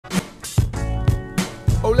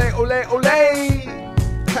Ole, ole, ole.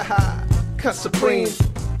 Haha, cut supreme.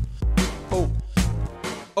 Oh,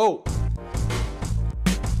 oh.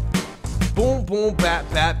 Boom, boom, bap,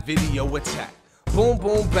 bap, video attack. Boom,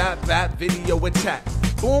 boom, bap, bap, video attack.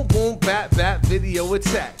 Boom, boom, bap, bap, video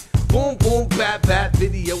attack. Boom, boom, bap, bap,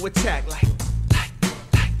 video attack. Like.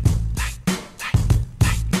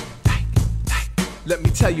 Let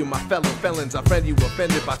me tell you, my fellow felons, I friend you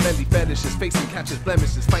offended by Fendi fetishes, facing catches,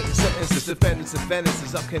 blemishes, fighting sentences, defendants and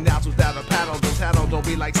fences, up canals without a paddle. Don't tattle, don't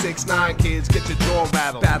be like 6'9" kids, get your jaw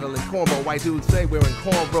rattled. Battling cornrow, white dudes say wearing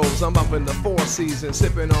cornrows. I'm up in the 4 seasons,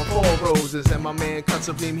 sipping on 4 roses, and my man cuts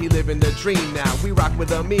a beam, he living the dream now. We rock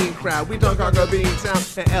with a mean crowd, we dunk our Bean Town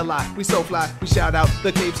and LI, we so fly, we shout out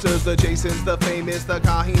the Capesters, the Jasons, the famous, the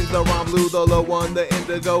Kahims, the Ron Blue, the Low One, the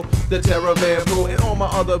Indigo, the Terra Bamboo, and all my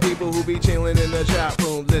other people who be chilling in the chat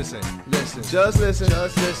room. Listen, just listen,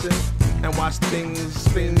 and watch things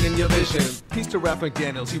spin in your vision. Peace to Rapper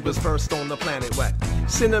Daniels, he was first on the planet. What?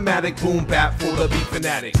 Cinematic boom bap for the beat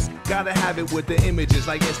fanatics. Gotta have it with the images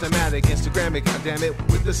like Instamatic, Instagram it, goddammit,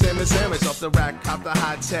 with the salmon sandwich off the rack, cop the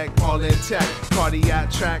high tech, all intact.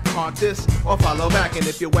 Cardiac track, hard this or follow back, and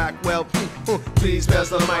if you whack, well, please pass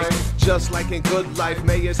the mic. Just like in good life,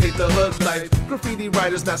 mayors hate the hood life. Graffiti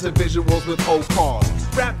writers, massive visuals with old cars.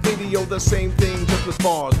 Rap video, the same thing, just with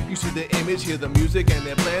bars. You see the image, hear the music and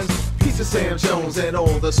their plans. Piece of Sam Jones and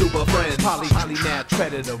all the super friends. Polymath,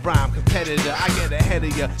 predator, rhyme competitor. I get ahead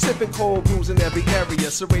of ya, sipping cold brews in every area.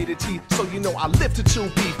 Serrated teeth, so you know I live to chew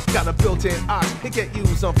beef. Got a built-in ox, it get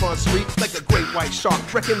used on Front Street like a great white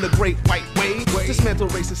shark, wrecking the great white way. Dismantle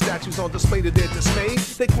racist statues on display to their dismay.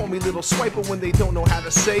 They call me Little Swiper when they don't know how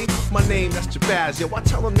to say my name. That's Jabaz, yo. I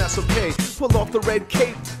tell them that's okay. Pull off the red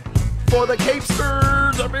cape for the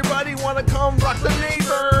Capesters. Everybody wanna come rock the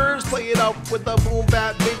neighbors. Play it up with the boom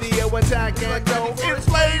bap video attack and go. It's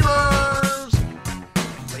flavors.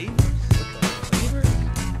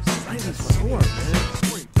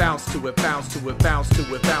 Bounce to it, bounce to it, bounce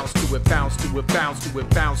to it, bounce to it, bounce to it, bounce to it,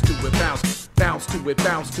 bounce to it, bounce. Bounce to it,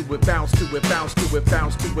 bounce to it, bounce to it, bounce to it,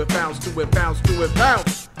 bounce to it, bounce to it, bounce to it,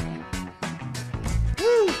 bounce.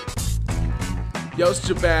 Woo! Yo, it's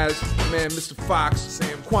Jabaz, man, Mr. Fox,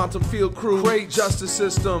 Sam, Quantum Field Crew, Great Justice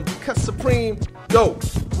System, Cut Supreme, yo.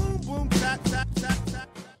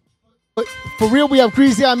 For real, we have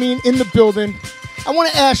Greasy, in the building. I want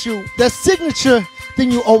to ask you, that signature thing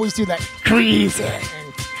you always do, that Greasy.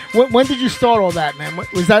 When did you start all that, man?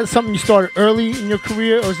 Was that something you started early in your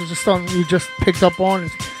career, or is it just something you just picked up on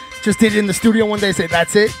and just did it in the studio one day and say,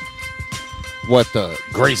 that's it? What the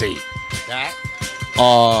greasy? That?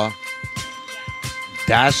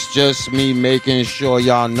 That's just me making sure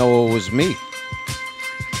y'all know it was me.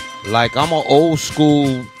 Like, I'm an old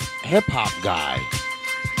school hip-hop guy,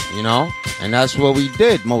 you know? And that's what we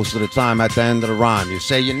did most of the time at the end of the rhyme. You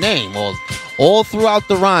say your name. All throughout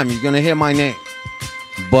the rhyme, you're going to hear my name.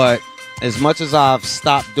 But as much as I've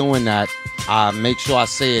stopped doing that, I make sure I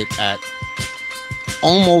say it at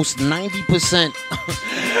almost 90%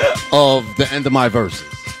 of the end of my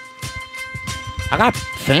verses. I got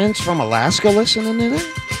fans from Alaska listening to that.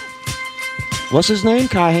 What's his name?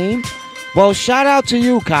 Kahim? Well, shout out to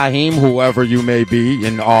you, Kahim, whoever you may be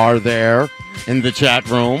and are there in the chat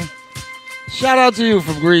room. Shout out to you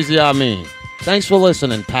from Greasy, Thanks for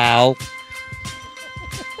listening, pal.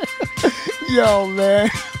 Yo, man.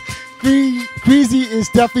 Greasy is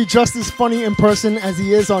definitely just as funny in person as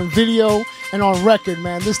he is on video and on record,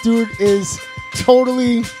 man. This dude is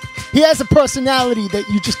totally... He has a personality that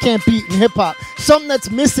you just can't beat in hip-hop. Something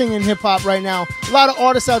that's missing in hip-hop right now. A lot of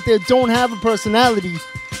artists out there don't have a personality,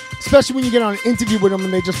 especially when you get on an interview with them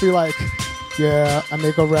and they just be like, yeah, I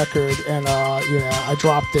make a record and, yeah, I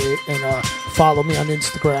dropped it and follow me on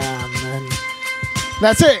Instagram and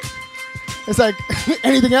that's it. It's like,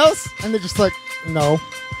 anything else? And they're just like, no.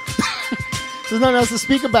 There's nothing else to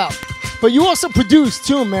speak about. But you also produce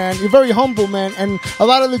too, man. You're very humble, man. And a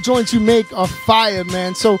lot of the joints you make are fire,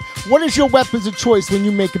 man. So what is your weapons of choice when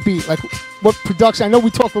you make a beat? Like what production? I know we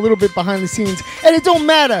talk a little bit behind the scenes. And it don't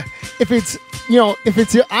matter if it's, if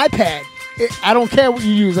it's your iPad. I don't care what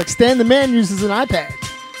you use. Like Stan the Man uses an iPad.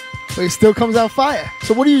 But it still comes out fire.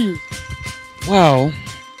 So what do you use? Well,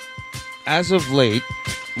 as of late,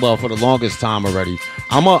 well, for the longest time already,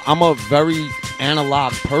 I'm a very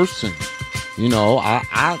analog person.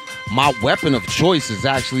 My weapon of choice is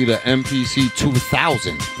actually the MPC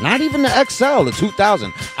 2000. Not even the XL, the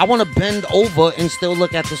 2000. I want to bend over and still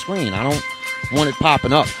look at the screen. I don't want it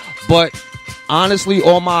popping up. But honestly,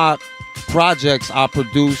 all my projects are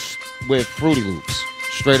produced with Fruity Loops.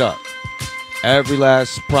 Straight up. Every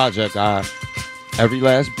last project, every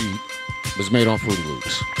last beat was made on Fruity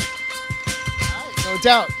Loops. No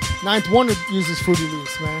doubt. Ninth Wonder uses Fruity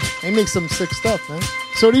Loops, man. They make some sick stuff, man.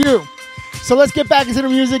 So do you. So let's get back into the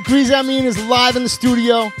music. Greezi Amin is live in the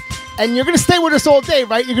studio. And you're going to stay with us all day,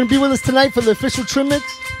 right? You're going to be with us tonight for the official trim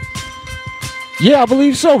mix? Yeah, I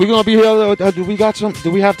believe so. We're going to be here.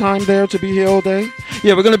 Do we have time there to be here all day?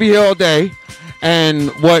 Yeah, we're going to be here all day. And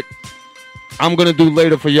what I'm going to do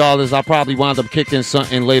later for y'all is I'll probably wind up kicking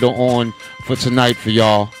something later on for tonight for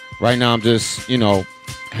y'all. Right now I'm just,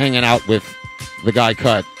 hanging out with the guy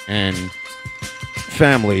Cut and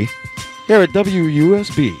family here at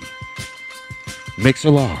WUSB.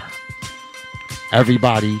 Mixlr.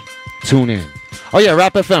 Everybody tune in. Oh yeah,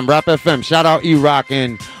 Rap FM. Shout out E-Rock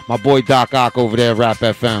and my boy Doc Ock over there at Rap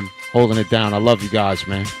FM. Holding it down. I love you guys,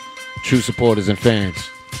 man. True supporters and fans.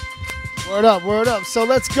 Word up. So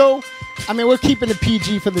let's go. I mean, we're keeping the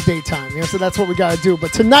PG for the daytime, so that's what we got to do.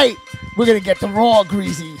 But tonight, we're going to get the raw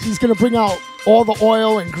Greezi. He's going to bring out all the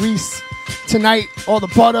oil and grease tonight, all the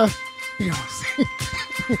butter,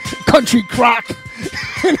 country crock.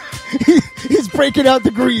 He's breaking out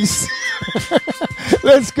the grease.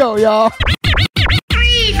 Let's go, y'all.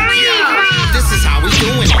 Yeah, this is how we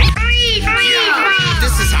doing it. Yeah,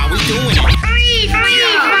 this is how we doing it.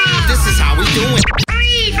 Yeah, this is how we doing it.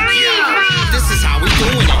 Yeah, this is how we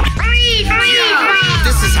doing it. Yeah,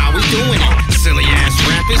 this is how we doing it. Silly ass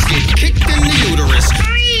rappers get kicked in the uterus.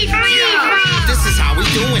 Yeah, this is how we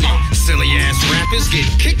doing it. Silly ass rappers get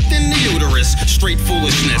kicked in the uterus. Straight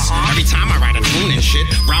foolishness. Every time I write a tune and shit,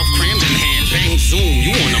 Ralph crammed in hand, bang zoom,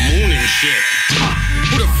 you on the moon and shit.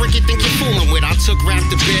 Who the frick you think you're fooling with? I took Rap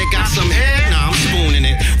to bed, got some head, nah, I'm spooning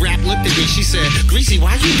it. Rap looked at me, she said, Greasy,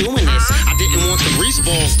 why you doing this? I didn't want the grease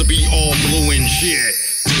balls to be all blue and shit.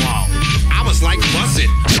 Wow, I was like, buzz it.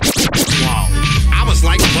 Wow, I was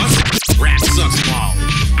like, buzz it. Rap sucks. Wow,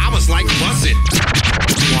 I was like, buzz it.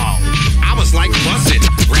 Wow, I was like, buzz it.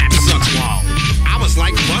 Rap sucks. Wow, I was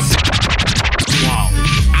like, buzz it. Wow,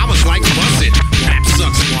 I was like, buzz it. Rap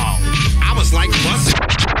sucks. Wow, I was like, buzz it.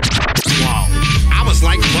 Wow, I was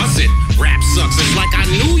like, buzz it. Rap sucks. It's like I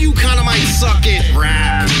knew you kinda might suck it.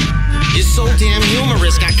 Rap, you're so damn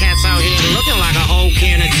humorous. Got cats out here looking like a whole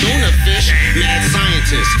can of tuna fish. Mad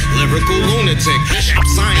scientist, lyrical lunatic. I'm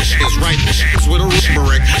science is right with a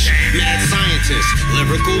rubric. Mad scientist,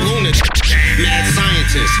 lyrical lunatic. Mad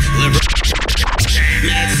scientist,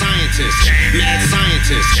 mad scientist, mad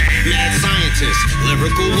scientist, mad scientist,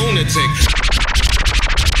 lyrical lunatic.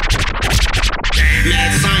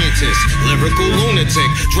 Mad scientist, lyrical lunatic.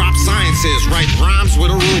 Drop sciences, write rhymes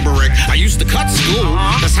with a rubric. I used to cut school,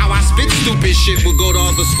 that's how I spit stupid shit. Would go to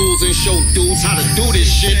other schools and show dudes how to do this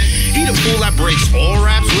shit. He the fool that breaks all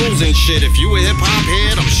rap's rules and shit. If you a hip-hop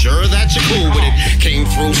head, I'm sure that you're cool with it. Came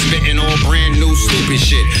through spitting all brand new stupid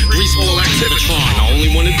shit. Greaseball Activitron, I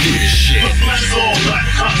only wanna do this shit. Smash all that,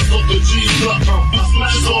 cops up the G's up.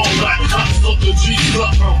 Smash all that, cops up the G's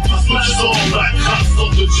up. Smash all that, cops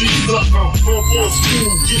up the G's up.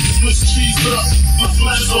 School, get Swiss cheese up.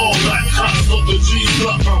 Smash all that, cops up the G's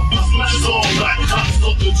up. Smash all that, cops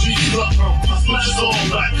up the G's up. Smash all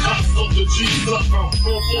that, cops up the G's up.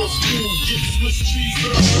 School, get Swiss cheese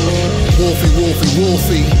up. Wolfie, Wolfie,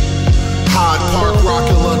 Wolfie. Hyde Park,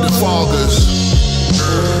 rockin' London foggers.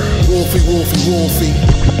 Wolfie, Wolfie, Wolfie.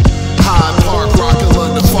 Hyde Park, rockin'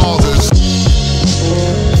 London foggers.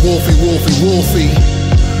 Wolfie, Wolfie, Wolfie.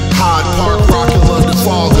 Hyde Park, rockin' London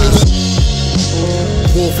foggers.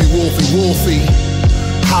 Wolfie, Wolfie, Wolfie.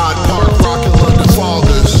 Hyde Park, rockin' London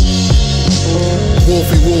foggers.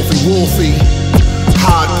 Wolfie, Wolfie, Wolfie.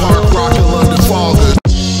 Hyde Park, rockin' London foggers.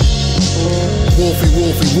 Wolfie,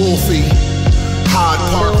 Wolfie, Wolfie. Hyde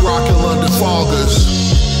Park, rockin' London foggers.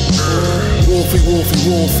 Wolfie, Wolfie,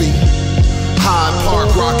 Wolfie. Hyde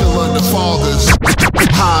Park, rockin' London foggers.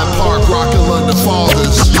 Hyde Park, rockin' London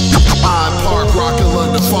foggers. Hyde Park, rockin'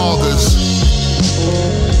 London foggers.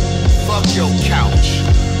 Fuck your couch.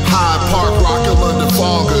 Hyde Park, rockin' London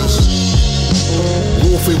foggers.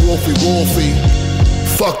 Wolfie, Wolfie, Wolfie.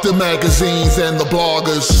 Fuck the magazines and the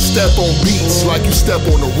bloggers. Step on beats like you step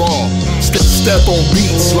on the raw. Step on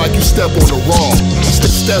beats like you step on the raw.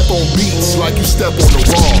 Step on beats like you step on the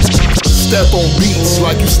raw. Step on beats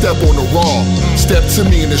like you step on the raw. Step to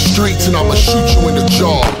me in the streets and I'ma shoot you in the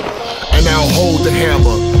jaw. And I'll hold the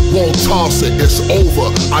hammer, won't toss it, it's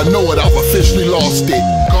over. I know it, I've officially lost it.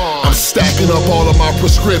 I'm stacking up all of my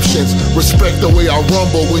prescriptions. Respect the way I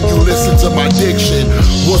rumble when you listen to my diction.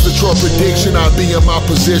 Was it your prediction I'd be in my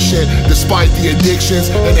position despite the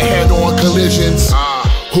addictions and the head-on collisions?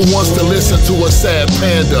 Who wants to listen to a sad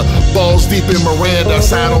panda? Balls deep in Miranda,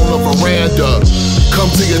 sat on the veranda. Come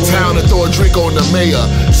to your town and throw a drink on the mayor.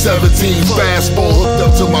 17 fastball hooked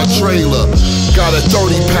up to my trailer. Got a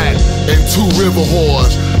 30 pack and 2 river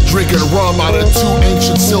whores. Drinking rum out of 2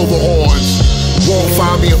 ancient silver horns. Won't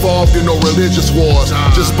find me involved in no religious wars.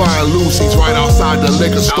 Just buying Lucy's right outside the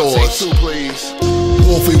liquor stores.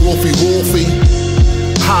 Wolfie, Wolfie, Wolfie.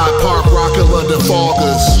 Hyde Park, rockin' London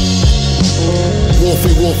foggers.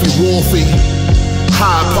 Wolfie, Wolfie, Wolfie.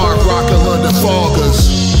 Hyde Park, rockin' London foggers.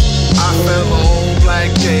 I fell on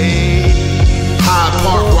black day. Hyde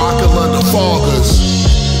Park, rockin' London foggers.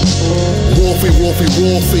 Wolfie, Wolfie,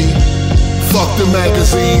 Wolfie. Fuck the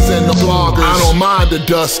magazines and the bloggers. I don't mind the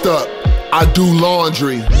dust up, I do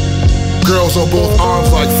laundry. Girls on both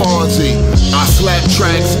arms like Fonzie. I slap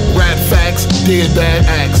tracks, rap facts, did bad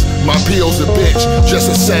acts. My P.O.'s a bitch, just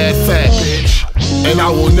a sad fact, bitch. And I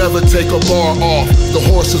will never take a bar off. The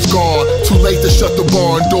horse is gone, too late to shut the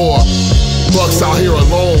barn door. Bucks out here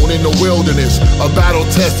alone in the wilderness. A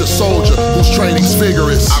battle-tested soldier whose training's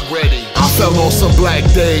vigorous. I'm ready. I fell on some black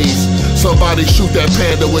days. Somebody shoot that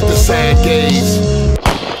panda with the sad gaze.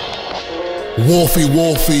 Wolfie,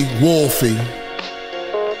 Wolfie, Wolfie.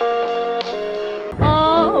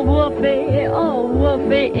 Oh,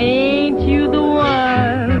 Wolfie, ain't you the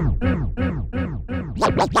one?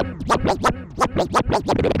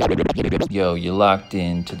 Yo, you're locked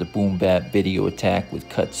in to the Boom Bap Video Attack with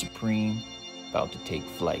Cut Supreme. About to take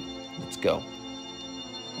flight. Let's go.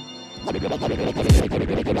 Yo,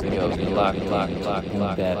 you're locked to the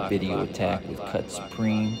Boom Bap Video Attack with Cut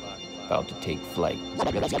Supreme. About to take flight.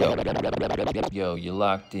 Let's go. Yo, you're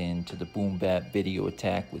locked in to the Boom Bap Video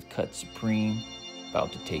Attack with Cut Supreme.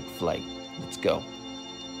 About to take flight. Let's go.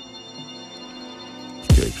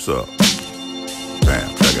 Capes up.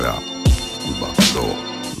 Damn, check it out. We about to go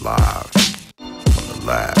live from the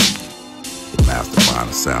lab. The mastermind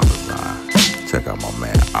of sound design. Check out my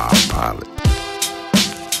man, iPilot.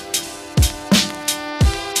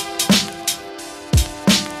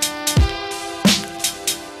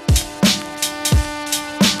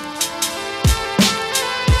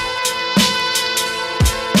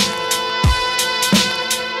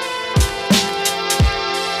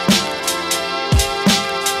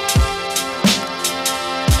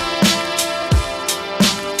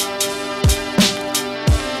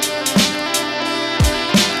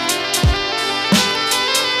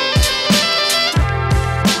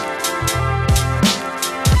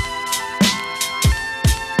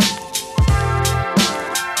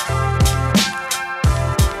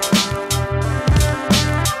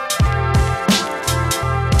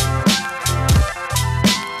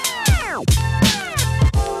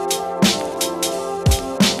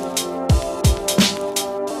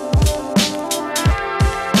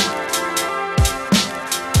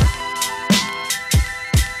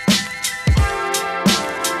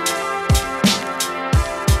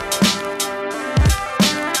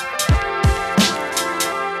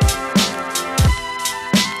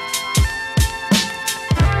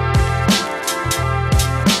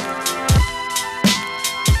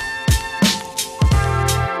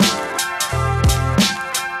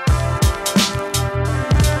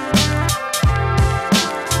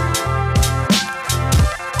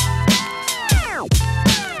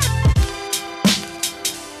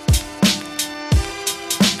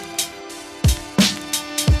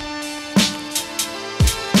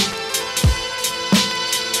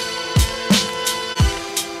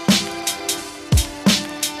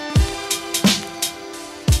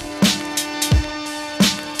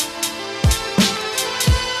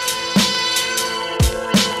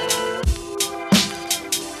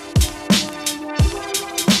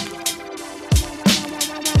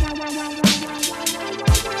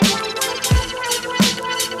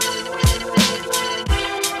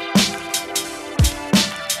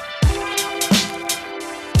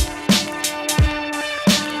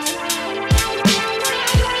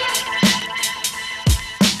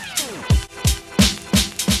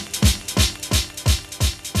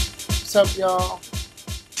 What's up, y'all?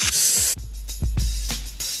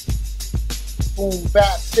 Boom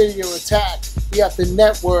Bap Video Attack. We at the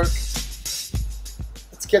network.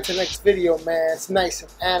 Let's get to the next video, man. It's nice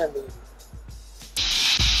and animated.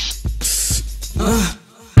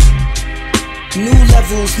 New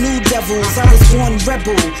levels, new devils. I was born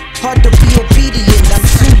rebel. Hard to be obedient. I'm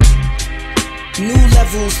too. New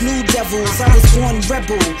levels, new devils. I was born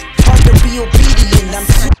rebel. Hard to be obedient. I'm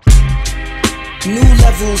too. New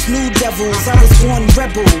levels, new devils. I was born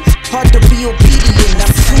rebel. Hard to be obedient. I'm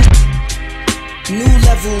too. New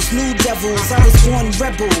levels, new devils. I was born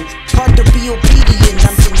rebel. Hard to be obedient.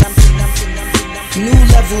 New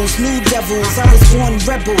levels, new devils. I was born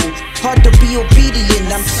rebel. Hard to be obedient.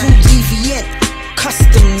 I'm too deviant.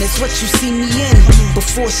 Custom is what you see me in.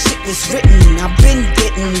 Before shit was written, I've been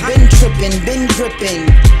getting, been tripping, been gripping.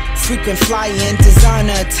 Frequent flying,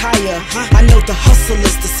 designer attire. I know the hustle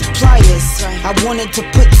is the suppliers. I wanted to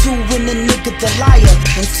put 2 in the nigga, the liar,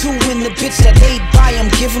 and 2 in the bitch that laid by him.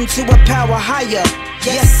 Give him to a power higher.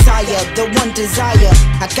 Yes, sire, the one desire.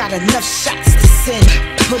 I got enough shots to send.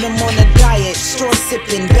 Put him on a diet, straw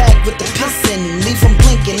sipping, bag with the pissin'. Leave him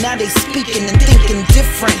blinking, now they speaking and thinking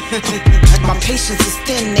different. My patience is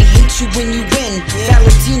thin, they hate you when you win.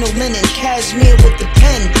 Valentino linen, cashmere with the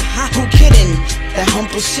pen. Who kidding? That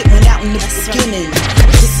humble shit went out in the beginning.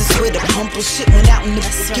 This is where the humble shit went out in the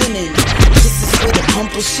beginning. This is where the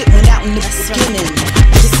humble shit went out in the beginning.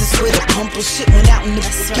 This is where the humble shit went out in the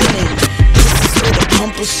beginning. This is where the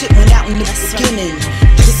humble shit went out in the beginning.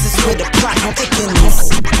 This is where the plot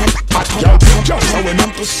thickens.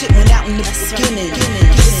 Humble shit went out in the beginning.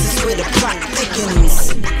 This is where the plot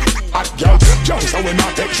thickens. Hot girl, young, so we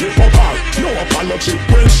not take shit for bar. No apology,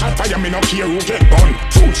 when shot fire, me no care who get burned.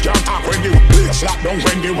 Fools can't talk when they play slap down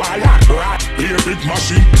when they wild out. Rat, be a big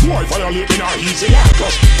machine, boy violate in a easy act.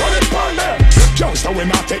 Cause turn it on them. Young, so we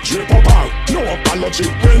not take shit for bar. No apology,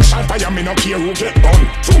 when shot fire, me no care who get burned.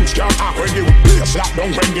 Fools can't talk when they play slap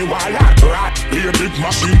down when they wild out. Rat, be a big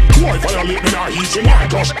machine, boy violate in a easy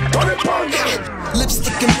act. Cause turn it on them.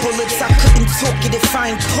 Lipstick and bullets, I couldn't talk it if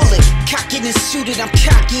I ain't pull it. Cock it and shoot it, I'm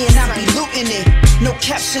cocky and I be looting it. No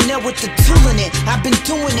caption there with the tool in it. I've been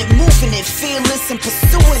doing it, moving it, fearless and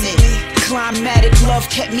pursuing it. Climatic love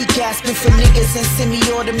kept me gasping for niggas and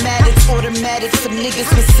semi-automatics. Automatic for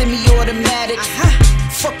niggas with semi-automatic.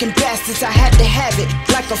 Fucking bastards, I had to have it.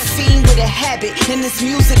 Like a fiend with a habit. In this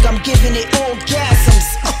music, I'm giving it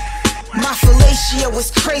orgasms. My fellatio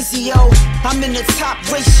is crazy, yo. I'm in the top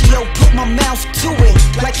ratio, put my mouth to it.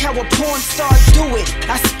 Like how a porn star do it.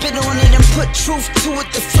 I spit on it and put truth to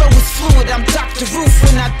it. The flow is fluid, I'm Dr. Roof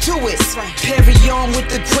when I do it. Perry on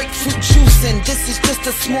with the grapefruit juice, and this is just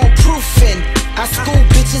a small proofing. I school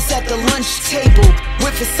bitches at the lunch table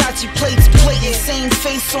with Versace plates plating. Same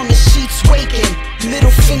face on the sheets waking.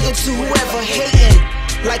 Middle finger to whoever hating.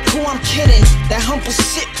 Like who I'm kidding, that humble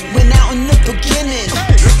shit went out in the beginning.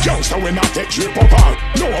 Young, so we not take shit for bar.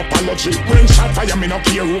 No apology, when shot fire, me no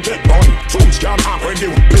care who get burned. Fools can't talk when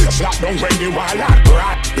they play slap down when they wild out.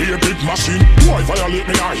 Rat, be a big machine, boy violate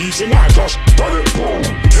me now easy like us. Turn it boom.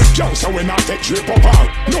 Young, so we not take shit for bar.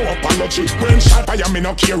 No apology, when shot fire, me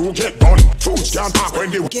no care who get burned. Fools can't talk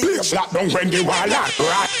when they play slap down when they wild out.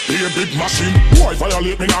 Rat, be a big machine, boy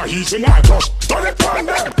violate me now easy like us. Turn it on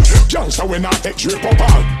them. Young, so we not take shit for bar.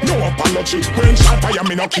 No apology, when shot fire,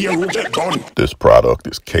 me no care who get done. This product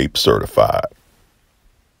is Cape certified.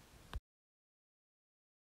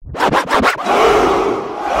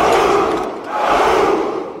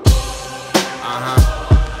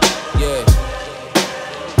 Yeah.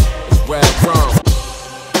 It's red rum.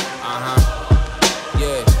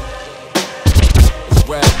 Yeah. It's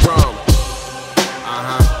red rum.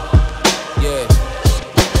 Yeah.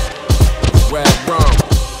 It's red rum.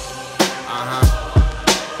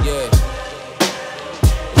 Yeah.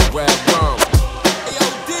 It's red rum.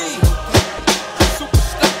 AOD.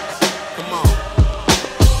 Superstar. Come on.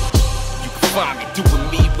 You can find me doing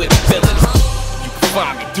me with villains. You can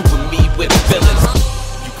find me doing me with villains.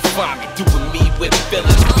 You can find me doing me with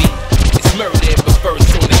villains. Beat. It's murder but first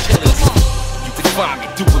on the killers. You can find me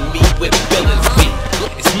doing me with villains. Beat.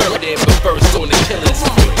 It's murder but first on the killers.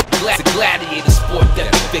 It's a gladiator sport that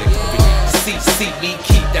is victory. See me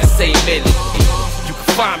keep that same energy. You can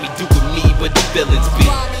find me doing me with the villains be.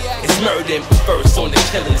 It's murder and first on the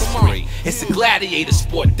killing spree. It's a gladiator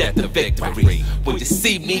sport, death and victory. When you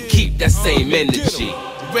see me keep that same energy.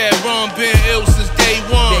 Red rum been ill since day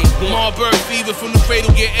one. Marburg fever from the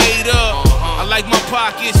cradle get ate up. I like my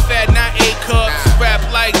pockets fat, not 8 cups. Rap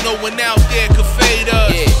like no one out there could fade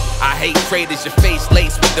us. Yeah, I hate traders, your face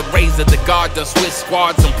laced with the razor. The guard done switch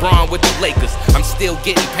squads and brawn with the Lakers. I'm still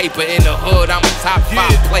getting paper in the hood, I'm a top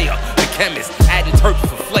 5 player. The chemist, adding turkey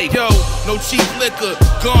for flavor. Yo, no cheap liquor,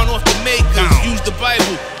 gone off the makers. Use the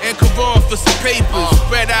Bible and Quran for some papers.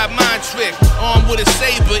 Red-eye mind trick, armed with a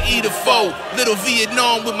saber, eat a foe. Little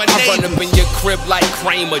Vietnam with my neighbors. I run up in your crib like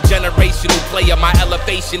Kramer, generational player. My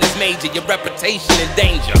elevation is major, your reputation in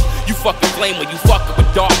danger. You fucking flamer, you fucking with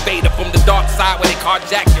Darth Vader from the dark side where they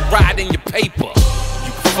carjack your ride in your paper.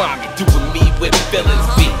 You can find me doing me with villains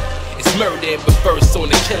be. It's murder but first on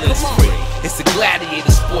the killing spree. It's a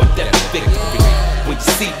gladiator sport that is victory. When you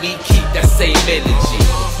see me keep that same energy.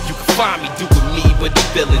 You can find me doing me with the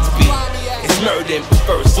villains be. It's murder but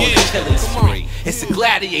first on the killing spree. It's a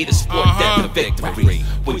gladiator sport, death or victory.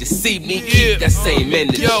 When you see me, keep that same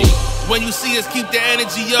energy. Yo, when you see us, keep the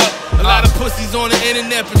energy up. A lot of pussies on the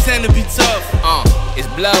internet pretend to be tough. It's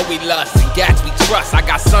blood we lust and gats we trust. I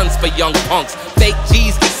got sons for young punks. Fake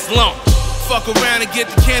G's get slumped. Fuck around and get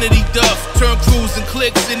the Kennedy duff. Turn crews and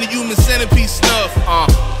clicks into human centipede snuff.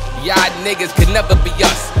 Y'all niggas could never be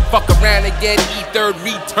us. Fuck around and get E3rd,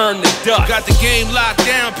 return to dust. Got the game locked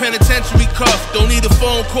down, penitentiary cuff. Don't need a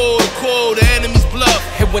phone call to call the enemy's bluff.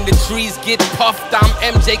 And when the trees get puffed,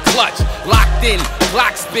 I'm MJ Clutch. Locked in,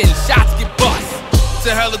 clock spin, shots get bust.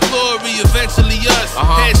 To hell of glory, eventually us.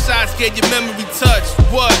 Headshots get your memory touched.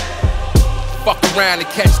 What? Fuck around and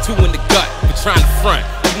catch two in the gut. For trying to front,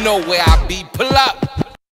 you know where I be. Pull up.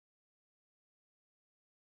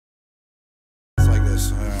 It's like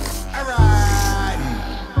this. Alright.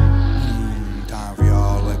 Time for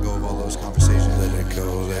y'all to let go of all those conversations. Let it go,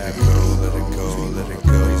 let it go, let it go, let it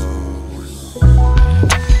go.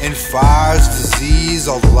 In fires, disease,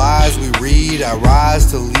 all the lies we read, I rise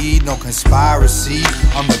to lead, no conspiracy.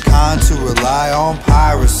 I'm the kind to rely on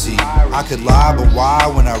piracy. I could lie, but why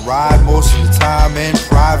when I ride most of the time in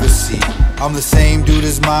privacy? I'm the same dude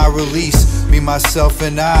as my release. Me, myself,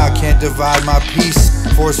 and I can't divide my peace.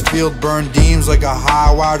 Force field burn deems like a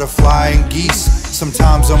high wire to flying geese.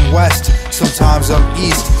 Sometimes I'm west, sometimes I'm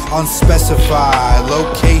east. Unspecified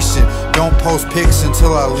location. Don't post pics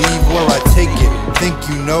until I leave where I take it. Think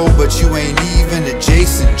you know, but you ain't even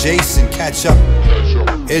adjacent. Jason, catch up.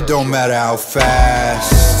 It don't matter how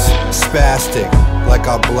fast. Spastic, like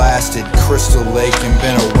I blasted Crystal Lake and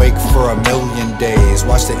been awake for 1,000,000 days.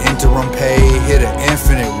 Watch the interim pay hit an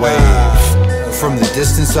infinite wave. From the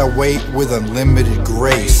distance I wait with unlimited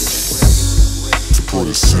grace. To put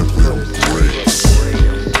it simply, I'm great.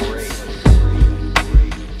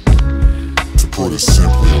 To put it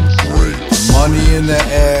simply, I'm great. Money in the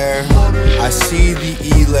air, I see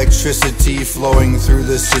the electricity flowing through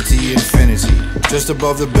the city infinity. Just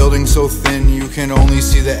above the building so thin you can only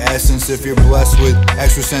see the essence if you're blessed with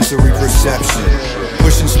extrasensory perception.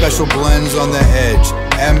 Pushing special blends on the edge,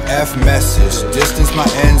 MF message. Distance my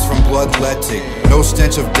ends from bloodletting. No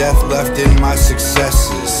stench of death left in my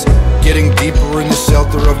successes. Getting deeper in the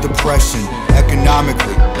shelter of depression.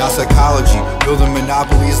 Economically, not psychology. Building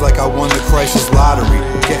monopolies like I won the crisis lottery.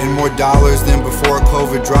 Getting more dollars than before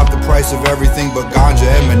COVID dropped the price of everything but ganja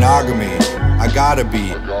and monogamy. I gotta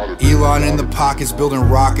be Elon in the pockets, building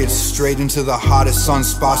rockets straight into the hottest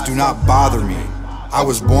sunspots. Do not bother me. I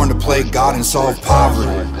was born to play God and solve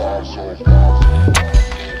poverty.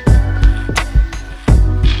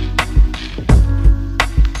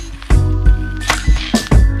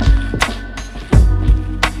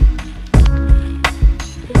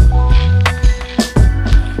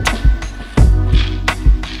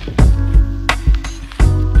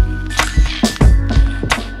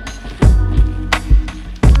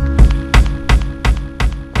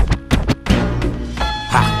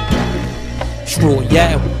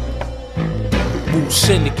 Royale, Woo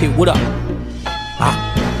Syndicate, what up?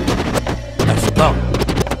 Let's go.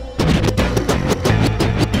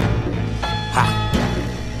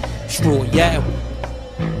 Royale,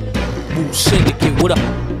 Woo Syndicate, what up?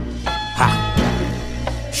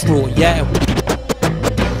 Royale,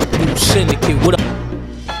 Woo Syndicate, what up?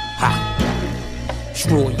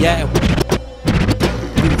 Royale,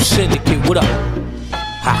 Woo Syndicate, what up?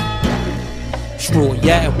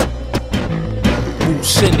 Royale, Woo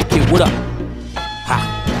Syndicate, what up?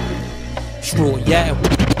 Royale,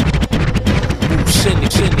 Woo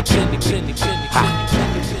Syndicate,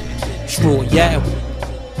 Royale,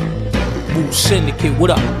 Woo Syndicate,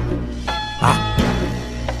 what up?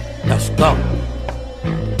 Let's go.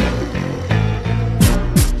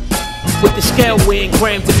 With the scale weighing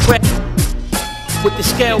grams to crack. With the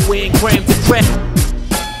scale weighing grams to crack.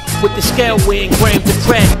 With the scale weighing grams to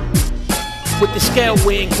crack. With the scale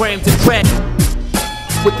weighing grams to crack.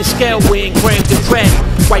 With the scale weighing grams to crack.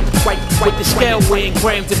 Wipe the scale weighing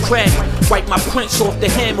grams to crack. Wipe my prints off the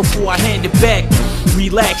hand before I hand it back.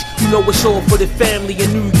 Relax, you know it's all for the family.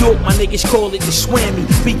 In New York, my niggas call it the swammy.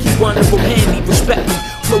 We keep one of them handy, respect me.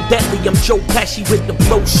 Flow deadly, I'm Joe Pesci with the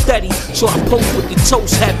flow steady. So I post with the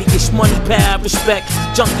toast heavy. It's money, power, respect.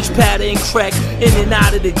 Junkies, powder and crack. In and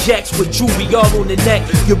out of the jacks with jewelry all on the neck.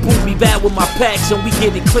 Your booty bad with my packs and we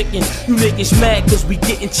get it clicking. You niggas mad cause we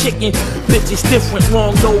getting chicken. Bitches different,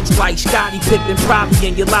 long nose like Scottie Pippen. Probably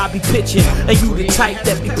in your lobby pitching. And you the type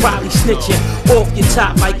that be probably snitching. Off your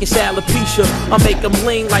top like it's alopecia. I make them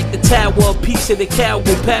lean like the tower. A piece of the cow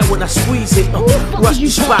will pad when I squeeze it. Rush the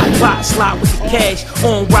spot, slide with the cash.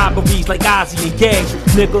 armed robberies like Ozzy and gangs,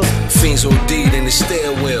 nigga. Fiends OD'd in the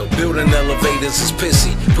stairwell, building elevators is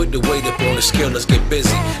pissy. Put the weight up on the scale, let's get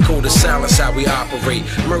busy. Code of silence, how we operate.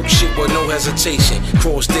 Murk shit with no hesitation.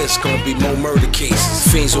 Cross this, gonna be more murder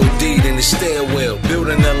cases. Fiends OD'd in the stairwell,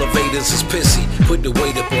 building elevators is pissy. Put the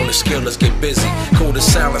weight up on the scale, let's get busy. Code of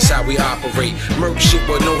silence, how we operate. Murk shit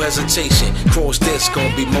with no hesitation. Cross this,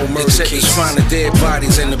 gonna be more murder cases. Finding dead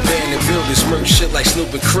bodies in abandoned buildings. Murk shit like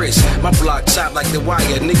Snoop and Chris. My block top like the wire,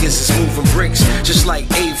 niggas is moving bricks. Just like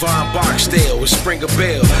Avon, Barksdale, and Springer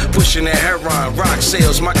Bell. Pushing that heroin, rock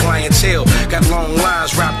sales, my clientele. Got long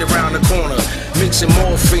lines wrapped around the corner. Mixing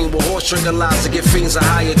morphine with horse tranquilizer to get fiends at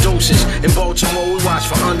higher doses. In Baltimore, we watch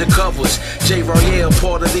for undercovers. J. Royale,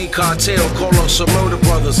 part of the cartel, call up some murder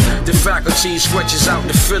brothers. The faculty stretches out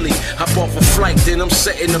to Philly. Hop off a flight, then I'm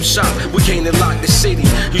setting up shop. We came to lock the city.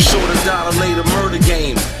 You saw the dollar later murder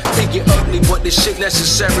game. Think it ugly, but this shit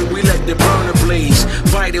necessary. We let the burner blaze.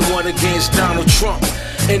 Biden won against Donald Trump.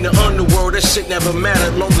 In the underworld, that shit never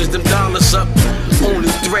mattered long as them dollars up. Only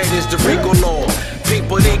threat is the Rico law.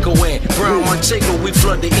 People Nico and Brown Montego, we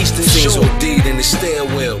flood the eastern shore. OD'd in the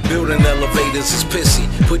stairwell, building elevators is pissy.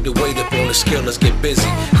 Put the weight up on the scale, let's get busy.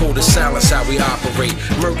 Code of silence, how we operate.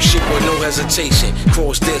 Murk shit with no hesitation.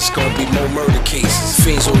 Cross this, gonna be more murder cases.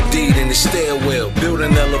 Fiends OD'd in the stairwell,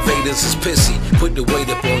 building elevators is pissy. Put the weight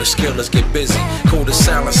up on the scale, let's get busy. Code of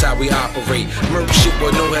silence, how we operate. Murk shit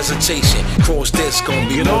with no hesitation. Cross this, gonna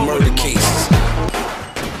be more murder cases.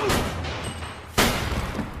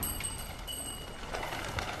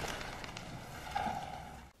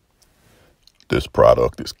 This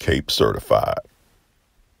product is Cape certified.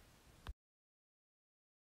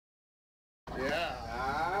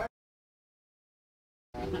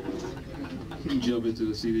 Jump into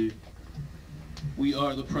the CD. We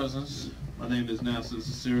are the Presence. My name is Nasser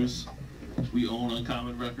Cyrus. We own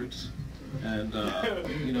Uncommon Records. And,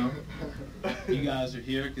 you know, you guys are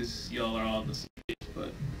here because y'all are on the stage,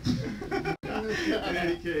 but in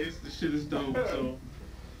any case, the shit is dope, so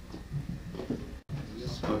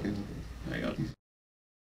just fucking hang out these.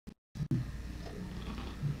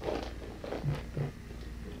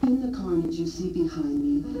 In the carnage you see behind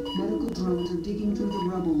me, medical drones are digging through the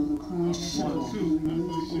rubble of a crashed shuttle and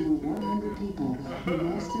removing over 100 people who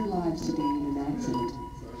lost their lives today in an accident.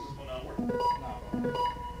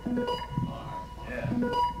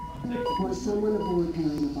 Was someone aboard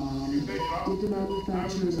carrying a bomb? Did the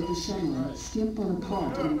manufacturers of the shuttle skimp on a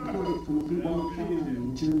part and import it from a big factory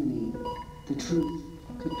in Germany? The truth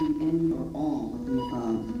could be any or all of the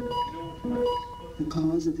above. The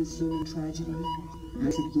cause of this human tragedy?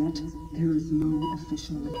 As of yet, there is no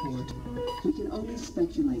official report. We can only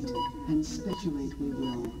speculate, and speculate we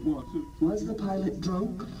will. Was the pilot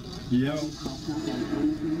drunk? Yeah.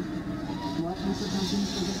 What repercussions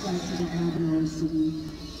for the flights of the capital city?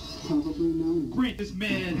 Probably no. Greatest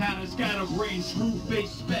man, had a scatterbrain, screw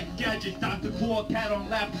face, spec, gadget, Dr. Claw, cat on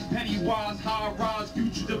lap, Pennywise, high rise,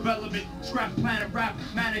 future development, scrap planet rap,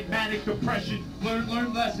 manic depression,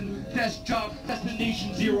 learn lesson, desk job,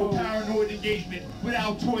 destination zero, paranoid engagement,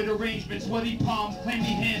 without toy arrangements, sweaty palms, clammy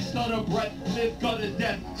hands, stutter breath, live gutter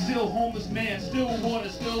death, still homeless man, still water,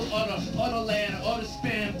 still utter land, utter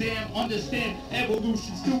spam, damn, understand,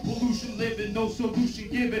 evolution, still pollution living, no solution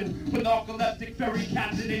given, with narcoleptic ferry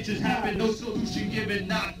captain, it just happened, no solution given,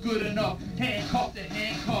 not good enough, handcuffed to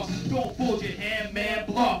handcuffs, don't fold your hand, man,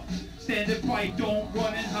 bluff. Stand and fight, don't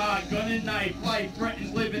run and hide, gun and knife, life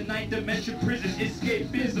threatens, live in ninth dimension prison,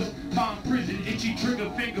 escapism, mom prison, itchy trigger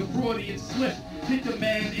finger, Freudian slip, hit the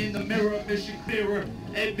man in the mirror, mission clearer,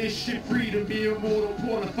 admission freedom, be immortal,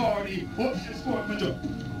 port authority, whoops, escort major,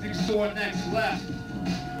 extort next left.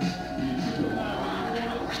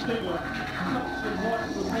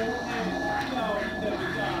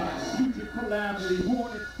 Calamity,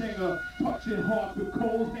 hornet stinger, touching hearts with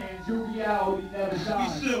cold hands, your reality never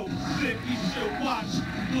dies. We still sit, we still watch,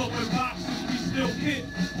 blowing boxes, we still hit,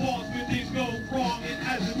 walls when things go wrong, it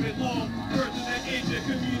hasn't been long, birds in the age of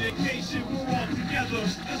communication, we're all together,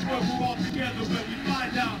 that's why we're all together, when we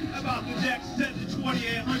find out about the next 10 to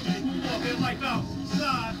 2800, who love their life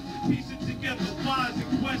outside, piecing together lies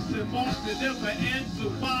and quests and marks that never end, so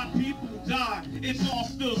why people die, it's all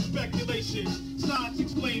still speculation. Science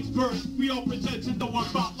explains birth, we all pretend to know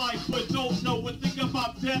about life, but don't know and think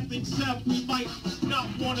about death, except we might not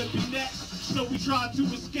want to be next. So we try to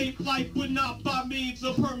escape life, but not by means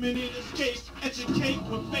of permanent escape. Educate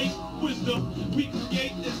with faith, wisdom, we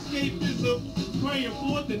create escapism, praying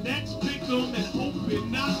for the next victim and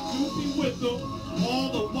hoping not to be with them.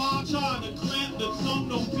 All the while trying to clamp the tongue,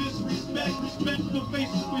 no disrespect, respect the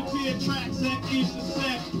faces with tear tracks and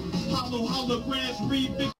intersect. Holograms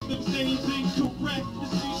read victims' names incorrect.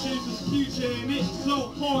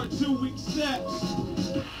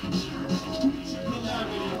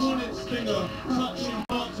 stinger, touching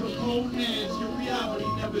hearts with cold hands, your reality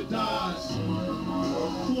never dies.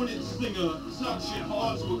 Hornet stinger, touching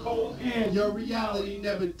hearts with cold hands, your reality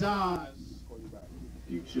never dies.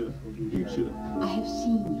 Future. I have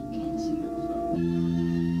seen you, Cancer.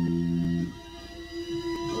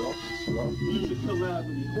 Future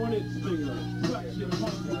calamity, hornet stinger, touching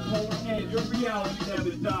hearts with cold hands, your reality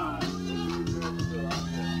never dies.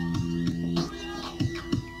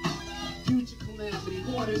 Future calamity,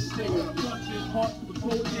 hornet stinger, touching hearts with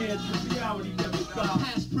cold hands, your reality never dies.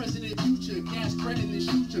 Past, present, and future, gas, threatening the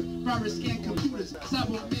future, virus scan computers,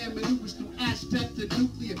 Cyberman maneuvers through ash, death, and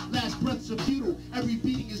nuclear, last breaths are futile, every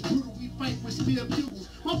beating is brutal, we fight with spear bugles.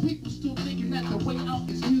 My people still thinking that the way out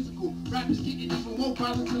is musical. Rappers getting even more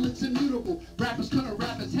violent till it's immutable. Rappers cutting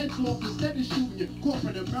rappers' heads off instead of shooting you.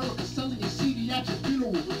 Corporate America selling your CD at your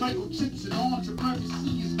funeral. Microchips and arms, your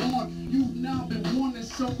privacy is gone. You've now been born in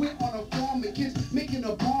somewhere on a farm with kids making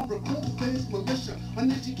a bomb, recruiting for his militia.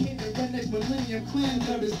 Uneducated rednecks, millennium clan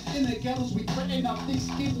members. In the ghettos we threaten our thick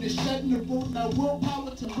skin to shed in the road. Now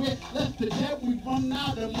willpower to where left for dead. We run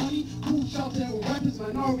out of money. Food, shelter, and weapons.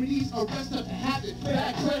 Minorities arrest us to have it.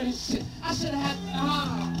 Bad credit shit. I should have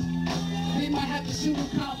had They might have to shoot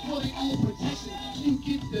a cop for their own protection. You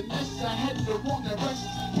get the message, I head in the wrong direction.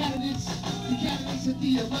 Candidates at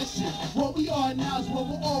the election. What we are now is what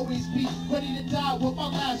we'll always be. Ready to die with my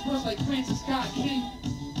last words like Francis Scott King.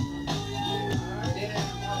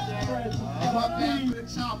 My band for the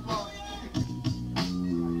chopper.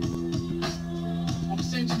 I'm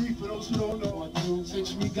Century for those who don't know.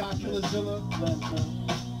 Century God Killerzilla.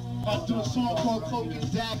 I'm doing a song called Cloak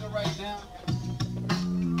and Dagger right now.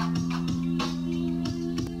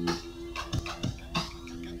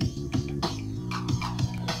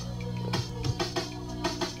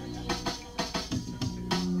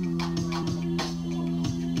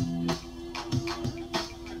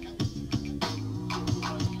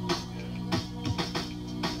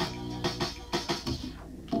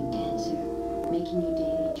 Making your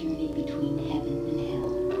daily journey between heaven and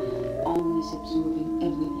hell, always absorbing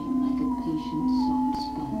everything like a patient, soft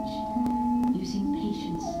sponge, using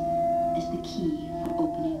patience as the key for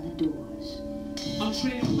opening the doors. I'm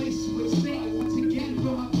trading places with Satan once again,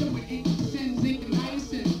 fill my cup with 8% zinc and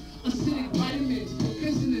niacin, acidic vitamins,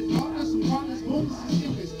 because in the darkness, some hardness, bonuses,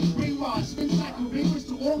 illness, brainwash, spin cycle, vigorous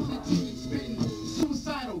to all of the demons spitting,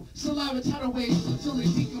 suicidal, saliva tidal waves until they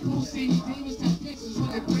decompose, Sandy Davis has pictures on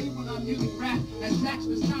their brain when I'm using rap as backs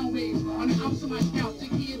with sound waves on the outs of my scalp,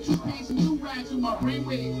 sticky and toothpaste and new rags with my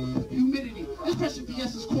brainwave. Humidity, this pressure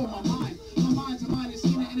BS is called my mind. My mind's a mind is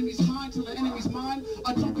seen the enemy's mind till the enemy's mind.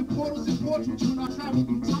 I jump in portals and portraits when I travel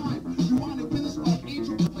through time. Rewind the witness of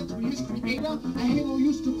angel flicks with his creator. A halo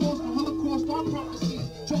used to cause the Holocaust, our prophecies.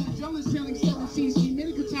 Jordan Jellin sailing 7 seas,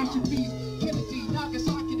 committing catastrophes. Kennedy,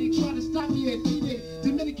 Nagasaki, they try to stop me at D-Day.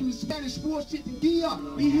 Dominican and Spanish force shit and Dia,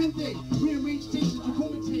 mi gente, rearranged stations to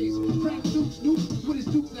commentates. Frank Dukes, with his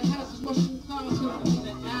dukes that has his mushroom clouds in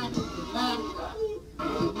the after,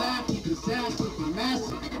 the laughter, disaster, the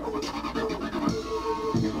massive.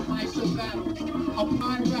 Life's a battle, a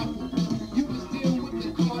pine rapper. You can deal with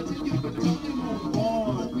the cards and you can jump and move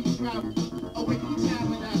on. We travel away from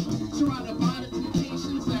tabernacle, surrounded by the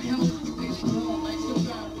temptations that hell they strong. Life's a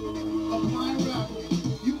battle, a pine rapper.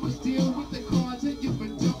 You can deal with the cards and you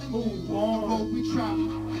can jump and move on. We travel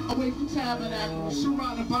away from tabernacle,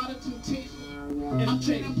 surrounded by the temptations. I'm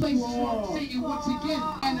trading places, Satan once again.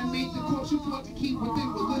 Animate the course you thought to keep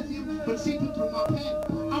within lithium, but seeping through my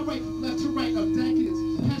pen. I write from left to right of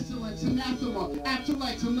decadence, pestilence, anathema,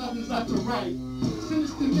 afterlife till nothing's left to right.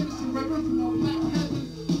 Sinister, menacing, reverend from a black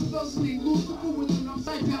heaven. Who fell asleep, Lucifer with an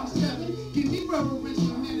upside down 7. Give me reverence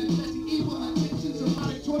for manifesting evil intentions,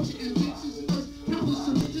 erotic torture, inventions, and earth. Countless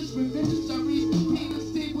religious revenges, I read pain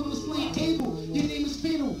unstable and slain able. Your name is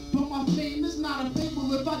fatal, but my fame is not a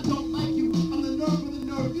fable. If I don't like you, I'm the nerve of the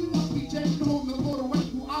nerve. You must be dead home, the Lord of right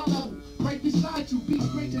who I level. Right beside you, beats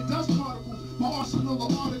great to dust particles. My arsenal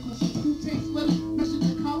of articles, who takes letters, message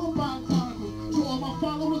the Columbine Chronicles. To all my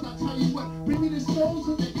followers, I tell you what, bring me the souls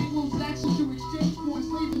of the Anglo-Saxons to exchange.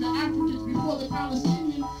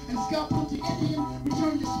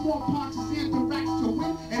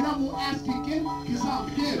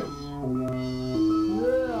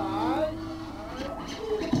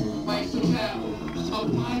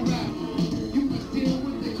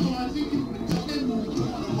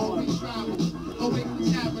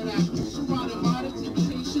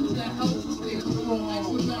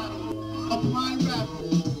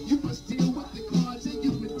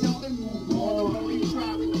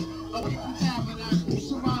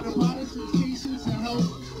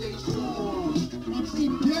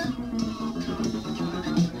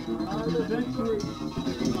 centri.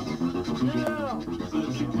 Yeah.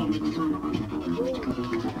 Coming through.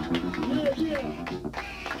 Yeah.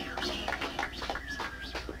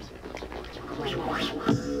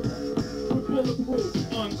 Bulletproof,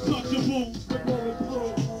 untouchable,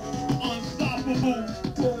 bulletproof, unstoppable,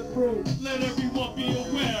 bulletproof. Let everyone be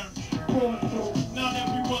aware. Bulletproof. Not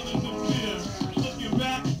everyone is in fear. Looking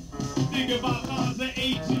back, thinking about times at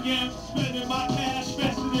ATM, spending my cash,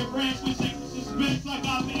 investing in rent, wishing for suspense. I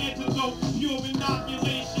got the antidote, pure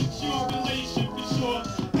inoculation, pure relation for sure.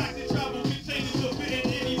 Pack the travel containers to fit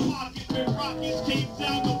in any pocket. When rockets came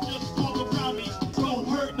down, don't just fall around me. Don't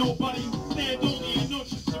hurt nobody, stand only and don't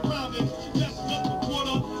just surround it. That's what the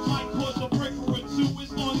water might cause a break or two.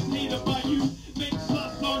 As long as hated by you, makes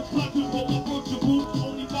us untouchable, approachable.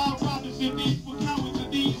 Only wild robbers in these for cowards in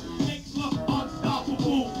these. Makes us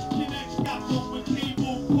unstoppable. Connect scaffolds with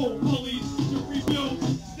cable pull pulleys to rebuild.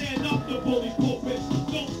 Stand up the bully pulpits.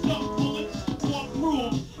 Don't stop bullets, walk through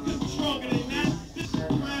them. Cause we're stronger than that. This is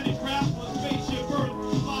granite crap on spaceship Earth.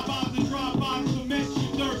 Fly bys and drive bys to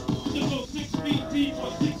mention dirt. To go 6 feet deep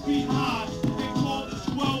or 6 feet high. They call it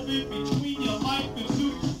 12 in between your life and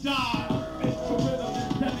soon you die. It's the rhythm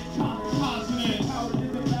and semi-consonant. Power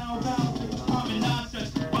is a vowel, common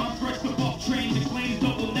nonsense. Bomb threats above trains and claims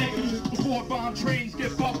double negative. Before bomb trains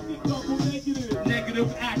get bumped, double negative.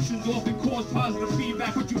 Negative actions often cause positive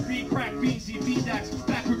feedback. What you feed, crack beans, see feedbacks.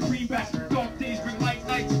 Backward greenbacks. Dark days bring light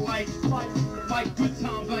nights, like good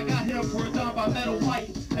times. I got hit up for a dime by metal Mike,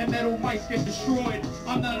 and metal mics get destroyed.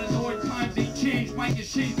 I'm not annoyed, times ain't changed. Mike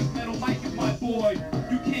is changed, but metal Mike is my boy.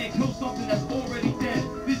 You can't kill something that's already dead.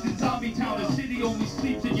 This is Zombie Town, the city only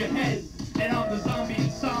sleeps in your head. And I'm the zombie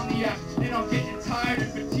insomniac, and I'm getting tired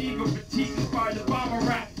and fatigued or fatigue inspired to bomber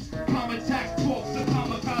rap. Common attack talks, the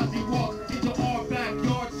kamikaze walks into our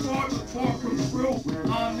backyard. Far from thrill,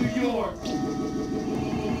 I'm New York.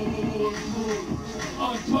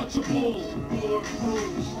 Untouchable,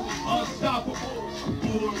 unstoppable.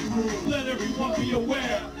 Let everyone be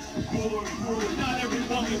aware. Not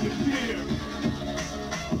everyone is in fear.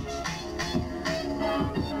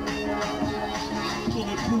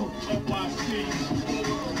 Bulletproof FYC.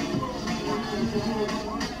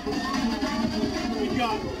 We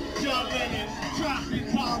got John Lennon, traffic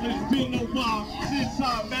college, been a while since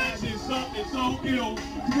I imagined something so ill.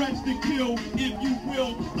 Threats to kill, if you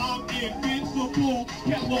will, I'm invincible.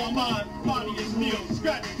 Kept on mine, body is meal,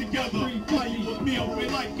 scratch together, buy you a meal.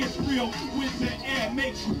 When life gets real, winter air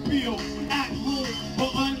makes you feel at home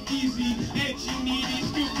but uneasy, edgy, needy,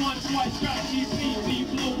 skip once, twice, scratchy, easy,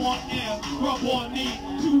 blow on air, rub on knee,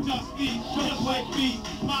 too dusty, just like me.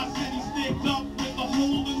 My city sticked up with a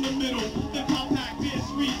hole in the middle. The compact is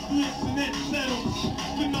streets listen and settle.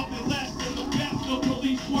 For nothing less than the best of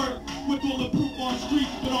police work. With bulletproof on streets,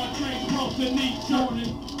 but on trains prone to need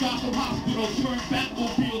churning. Gotham Hospital turned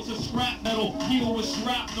Batmobile to scrap metal. Heal with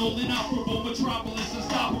shrapnel, inoperable, metropolis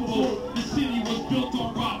unstoppable. The city was built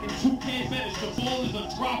on rock and 2K fetish. The ball is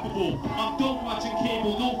undroppable. I'm done watching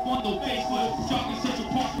cable, no fun, no facelift. Jogging Central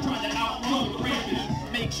Park trying to outrun the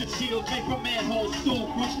rapists. Makeshift shield, make a manhole,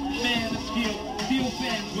 stone crush, man of skill. Steel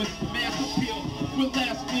fans with mass appeal. With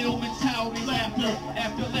last meal mentality, laughter.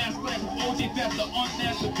 After last glass of OJ faster,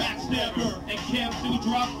 unmasked the backstabber. And Cam still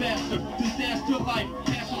drop faster. Disaster life,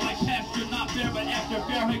 passion like pasture, not fair, but after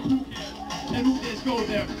fair, hey, who cares? And who dares go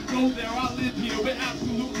there? Go there, I live here with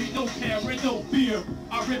absolutely no care and no fear.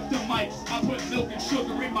 I rip the mics, I put milk and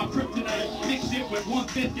sugar in my kryptonite. Mix it with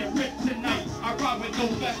 1/5 and rip tonight. I ride with no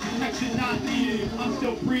vest protection not needed. I'm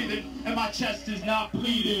still breathing, and my chest is not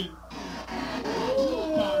bleeding.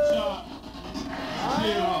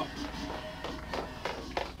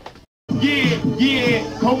 Yeah,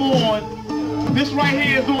 come on. This right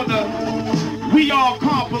here is on the We Are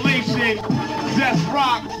compilation. Zest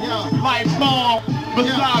Rock, Lifelong,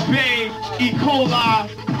 Masabe, E. coli,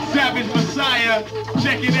 Savage Messiah.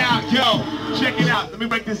 Check it out, yo. Check it out. Let me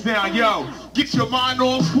break this down, yo. Get your mind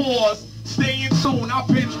on pause. Stay in tune. I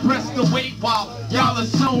bench press the weight while y'all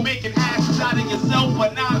assume making asses out of yourself,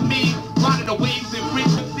 but not me. Riding the waves and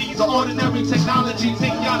frequencies of ordinary technology.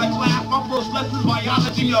 Take y'all to class. My first lesson's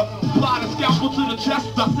biology. Apply the scalpel to the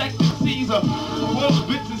chest, dissecting Caesar. World of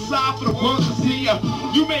bits inside for the world to see ya.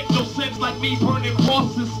 You make no sense like me burning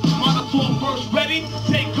crosses. Monitor first ready.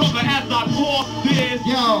 Take cover as I toss this.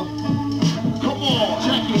 Yo. Come on.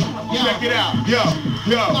 Check it. Yo. Check it out. Yo.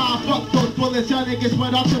 Nah, fuck those bullets, y'all niggas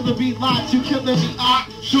went up to the beat lots. You killing me,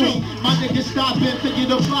 shoot. My niggas stop and figure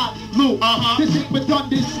the plot. Loot, this ain't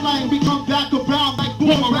redundant slang. We come back around like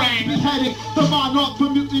boomerang. Beheading the monarch for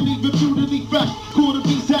mutiny, reputedly fresh. Cool to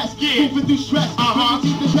be zest, moving through stress.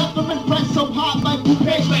 See the death of press so hot like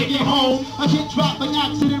bouquet. Get home, I get dropped like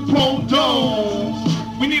accident prone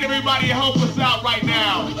dome. We need everybody to help us out right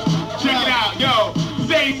now. Check it out, yo.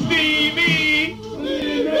 Say steamy.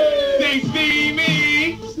 Say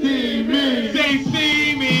steamy. Steamy. Say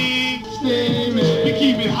steamy. Steamy. We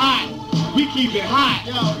keep it hot. We keep it hot.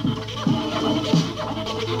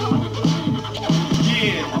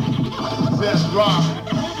 Yeah. That's rock.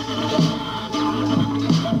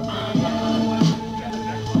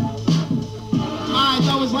 Alright,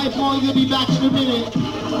 that was lifelong. You'll be back in a minute. You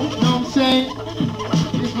know what I'm saying?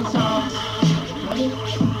 This one sounds.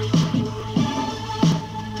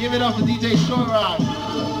 Give it up for DJ Short Rock.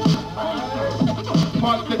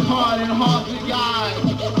 Park the car in Harvard Yard.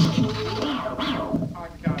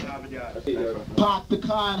 Park the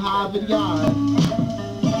car in Harvard Yard.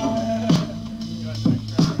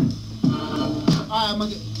 Alright, I'm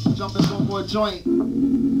gonna jump in one more joint.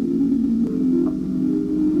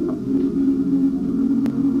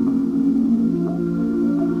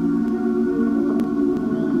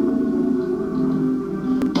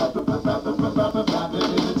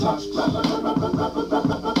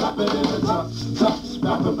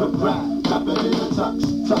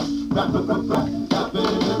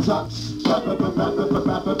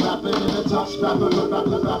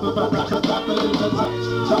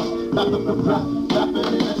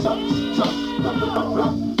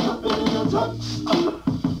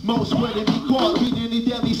 Most wouldn't be caught reading the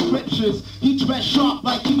daily scriptures. He dressed sharp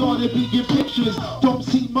like he ought to be in pictures. Don't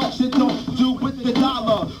see much that don't do with the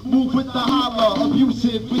dollar. Move with the holler,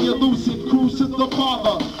 abusive, be elusive, cruise to the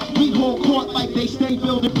parlor. We hold court like they stay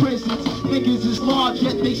building prisons. Niggas is large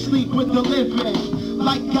yet they sleep with the living.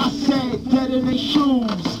 Like I said, dead in their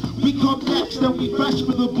shoes. We come next and we fresh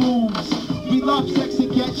for the booze. We love sex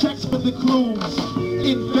and get checks for the clues.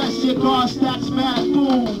 Invest your guard stacks mad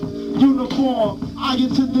food. Uniform, iron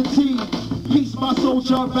to the team. Peace my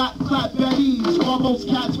soldier, rap clap betties. While most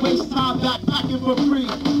cats waste time backpacking for free.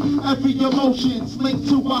 Every emotion's linked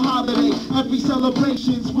to a holiday. Every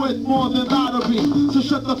celebration's worth more than lottery. So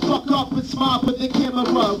shut the fuck up and smile for the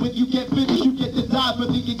camera. When you get finished, you get to die for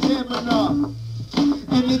the examiner.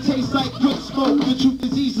 And it tastes like good smoke. The truth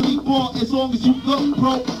is easily bought as long as you look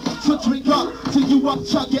broke. So drink up till you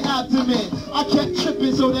upchuck your abdomen. I kept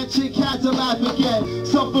tripping so that chick had to laugh again.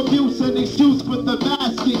 Self-abuse an excuse with the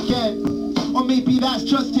mask again. Or maybe that's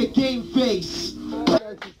just your game face.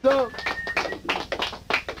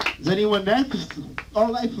 Is anyone next?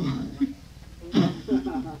 All right.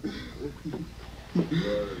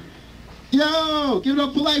 Yo, give it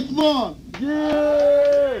up for Lifelong.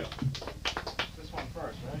 Yeah.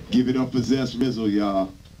 Give it up for Zest Rizzle,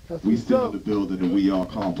 y'all. We still in the building and we are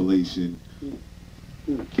compilation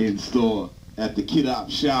in store at the Kid Op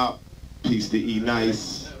shop. Peace to E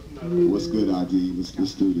Nice. What's good, ID? Let's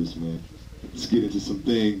do this, man. Let's get into some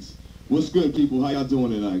things. What's good, people? How y'all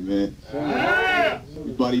doing tonight, man?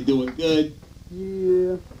 Everybody doing good?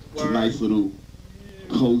 Yeah. It's a nice little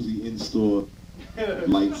cozy in-store.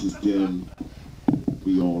 Lights is dim.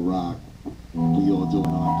 We all rock. We all doing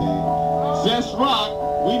our thing. Zest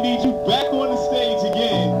Rock, we need you back on the stage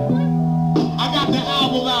again. I got the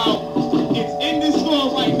album out. It's in the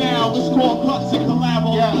store right now. It's called Cuts and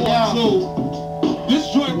Collabo Part 2. This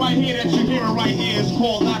joint right here that you're hearing right here is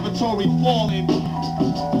called Laboratory Falling.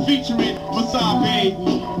 Featuring Masabe,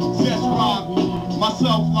 Zest Rock,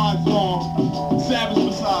 myself, Lifelong, Savage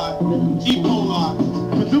Masad, E.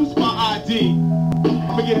 Coli. Produced by ID.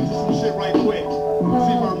 I'm gonna get into some shit right quick.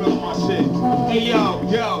 See if I remember my shit. Hey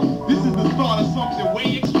yo, this is the start of something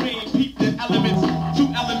way extreme. Peep the elements,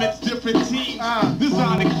 2 elements, different teams.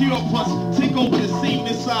 Design the cure plus take over the scene.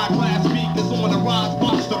 This side class speakers on the rise,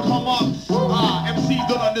 bunch to come up. MCs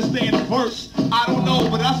don't understand the verse. I don't know,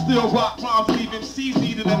 but I still rock rhymes. Leave MCs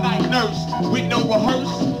needed a night nurse with no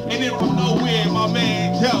rehearse. And then from nowhere, my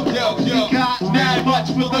man, yo. We got mad much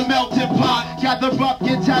for the melting pot. Gather up,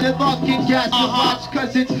 get tatted, lock, and gas the watch.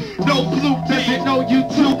 Cause it's no fluke, doesn't know you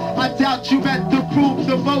too. I doubt you met the proof,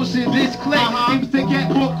 the motion. This click seems to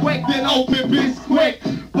get more quick than open biz quick.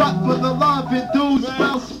 But for the love and dudes,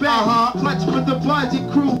 well spent. Clutch for the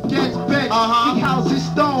budget, crew gets bent. He houses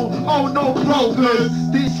stone, oh no brokers.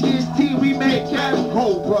 This year's team, we make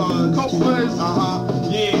Cobras.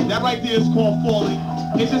 Yeah, that right there is called Falling.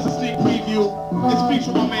 It's just a sneak preview. you. It's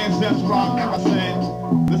featuring my man Zest Rock, like I said.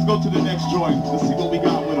 Let's go to the next joint. Let's see what we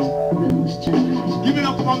got with him. Give it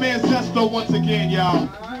up for my man Zesto once again, y'all.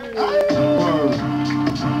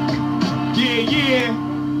 Yeah.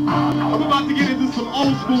 I'm about to get into some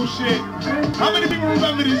old school shit. How many people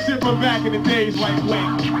remember this shit from back in the days like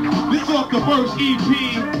when? This is off the first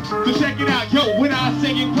EP, so check it out. Yo, when I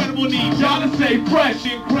say incredible, need y'all to say fresh,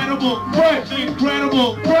 incredible, fresh,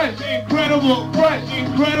 incredible, fresh, incredible, fresh,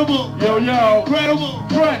 incredible, yo, incredible,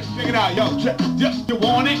 fresh. Check it out, yo, just you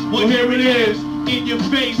want it? Well, here it is. In your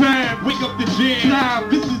face, time, wake up the jam.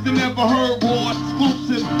 This is the never heard war,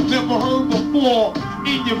 exclusive, never heard before.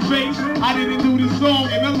 In your face, I didn't do this song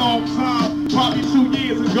in a long time, probably 2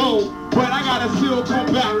 years ago. But I gotta still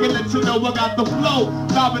come back and let you know I got the flow.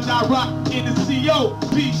 Live and I rock in the CO,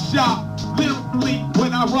 B-Shop. Lyrically,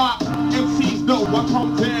 when I rock, MCs know I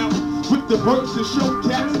come down with the verse and show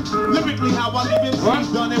cats. Lyrically, how I leave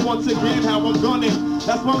MCs done it once again, how I'm done it.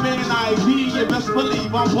 That's my man IV, you best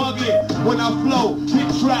believe I'm bugging. When I flow, hit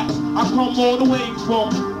tracks, I come all the way from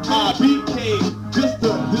IBK, just to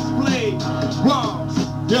display rhymes.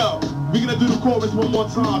 Yo, we gonna do the chorus one more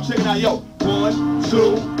time, check it out, yo. 1,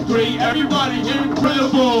 2, 3, everybody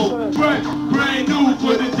incredible. Fresh, brand new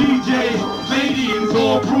for the DJ. Ladies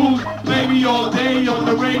all approved, maybe all day on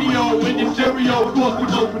the radio, in your stereo. Of course we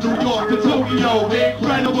go from New York to Tokyo,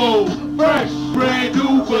 incredible. Fresh, brand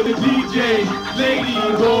new for the DJ.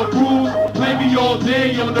 Ladies all approved, maybe all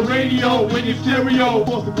day on the radio, in your stereo. Of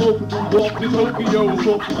course we go from New York to Tokyo.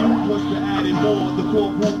 So for you, plus to add it more, the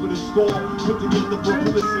core move of the score, put together for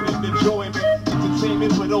listening and enjoyment.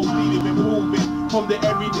 Entertainment for those needing improvement from the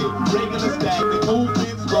everyday, regular stagnant movements.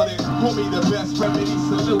 Running, call me the best remedy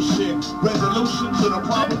solution. Resolution to the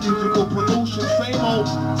problem, musical pollution. Same old,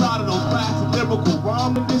 tired of those classic lyrical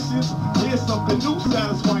rhyme editions. Here's something new,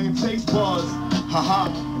 satisfying taste buds. Haha,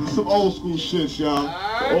 it's some old school shit, y'all.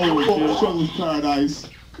 Old Troubles Paradise.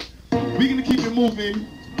 We gonna keep it moving.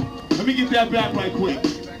 Let me get that back right quick.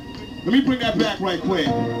 Let me bring that back right quick.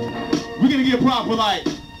 We're gonna get proper like.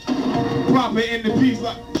 Proper in the piece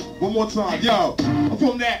like one more time, yo. I'm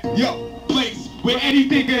from that place where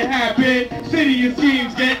anything can happen. City and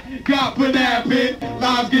schemes get got for napping.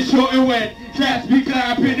 Lives get short and wet. Cats be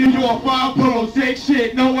clapping. New York 5 boroughs take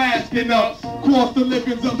shit, no asking up. Cross the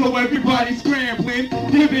livings up, so everybody scrambling,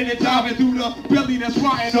 giving and diving through the belly that's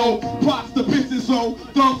rotten. Oh, plots the business, so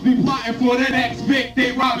thugs be plotting for the next Vic.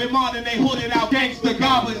 They robbing mine and they holding out gangster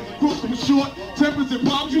goblins. Crooks with short tempers and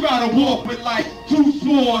problems, you gotta walk with like 2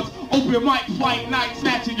 swords. Open mic fight night,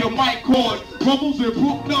 snatching your mic cord. Rumbles in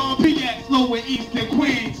Brooklyn, PX, low in East and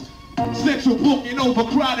Queens. Central booking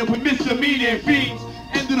overcrowded with misdemeanor fiends.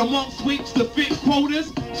 End of the month sweeps to fit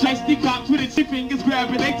quotas. Shiesty cops with its fingers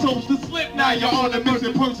grabbing they toes to slip. Now you're on the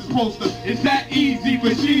missing persons poster. It's that easy for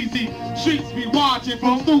cheesy. Streets be watching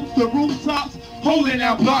from stoops to rooftops, holding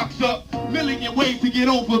our blocks up. Million ways to get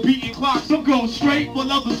over beating clocks. Some go straight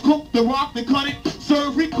while others cook the rock, they cut it,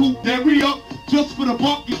 serve, recoup, then re-up. Just for the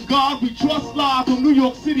bucket, God, we trust live from New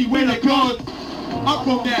York City where the guns. I'm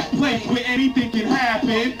from that place where anything can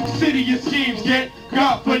happen. City of schemes get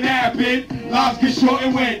got for napping. Lives get short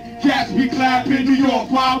and wet. Cats be clapping. New York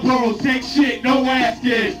 5 boroughs take shit, no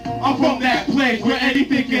asking. I'm from that place where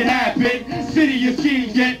anything can happen. City of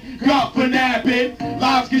schemes get got for napping.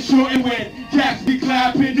 Lives get short and wet. Cats be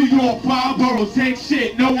clapping. New York 5 boroughs take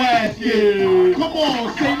shit, no asking. Come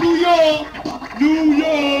on, say New York, New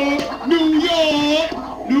York, New York,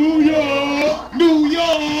 New York, New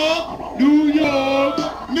York. New York,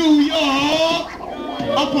 New York.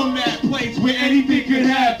 I'm from that place where anything can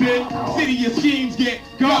happen. City of schemes get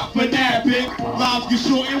got for napping. Lives get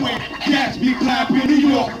short and wet. Cats be clapping. New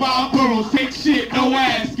York 5 boroughs take shit, no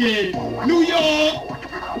asking. New York,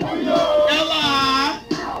 New York, L.I.,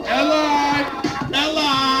 L.I.,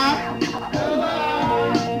 L.I.,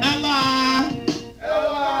 L.I.,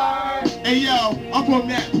 L.I. Hey yo, I'm from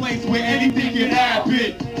that place where anything can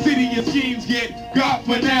happen. City of schemes get got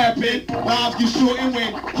for napping. Lives get short and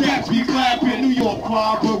wet. Cats be clapping. New York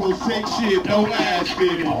 5 boroughs take shit, no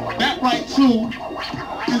asking. That right too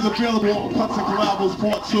is available on Cuts and Collabos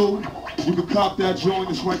Part 2. You can cop that joint,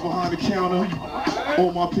 it's right behind the counter.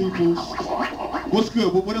 All my peoples. What's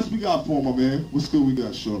good? What else we got for my man? What's good we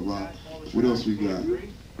got, Short Rock? What else we got?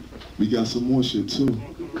 We got some more shit too.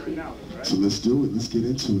 So let's do it. Let's get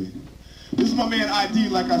into it. This is my man ID,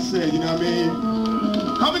 like I said, you know what I mean?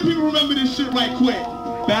 How many people remember this shit right quick?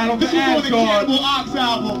 Battle this is on the Cannibal Ox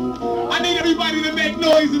album. I need everybody to make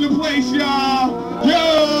noise in the place, y'all. Yo!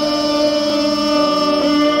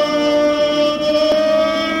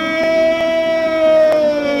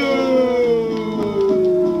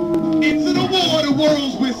 Into the war, the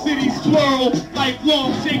worlds with city cities swirl.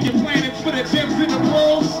 Lifelong shaking planets for the gems in the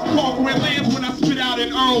pearls. Conquering lands when I spit out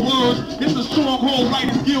an Earl word. It's a stronghold,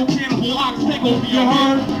 Writers Guild, Cannibal Ox, take over your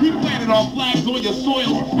herd. We planted our flags on your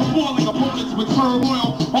soil, spoiling opponents with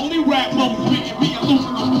turmoil. Only rap modes being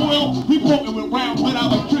losing the foil. We broken with rounds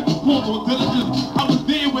without a trick of formal diligence. I was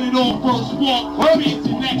there when it all first sparked.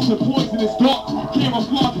 Fancy action, poisonous dark.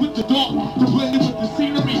 Camouflage with the dark to blend it with the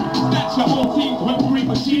scenery. Snatch your whole team's weaponry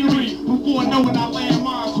machinery. Before knowing I land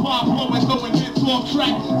mines, fire blowing, throwing hits off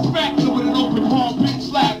track. Spackling with an open palm, big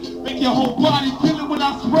slap. Make your whole body feel it when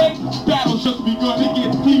I spray. Battle's just begun, it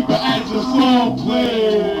gets deeper as the song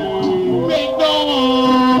plays. Make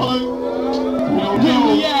noise! Where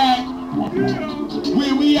we at?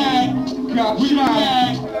 Where we at? Where we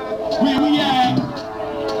at? Where we at?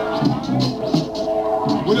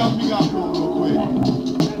 What else we got for real quick?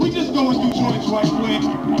 We just going through joints right quick.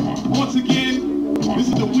 Once again, this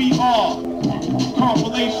is the We Are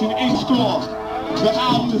compilation in store. The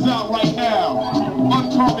album is out right now.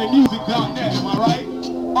 Uncommonmusic.net, am I right?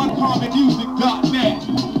 Uncommonmusic.net.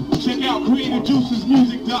 Check out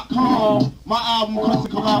creativejuicesmusic.com. My album, Cuts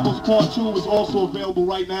and Collabos Part 2, is also available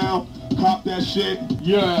right now. Cop that shit.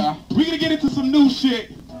 Yeah. We're gonna get into some new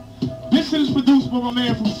shit. This shit is produced by my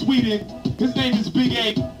man from Sweden. His name is Big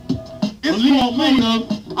A. It's called Love.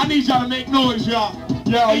 I need y'all to make noise, y'all.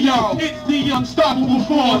 Yo, yo. It's the unstoppable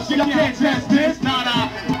force. You can't test this. Nah.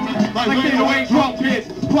 Like 808 drum kits,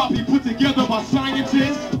 properly put together by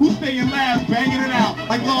scientists who stay in labs banging it out.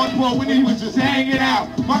 Like Lord Bro when he was just hanging out.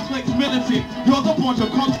 My clique's militant, yours a bunch of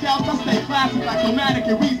Cub Scouts. I stay classic like Chromatic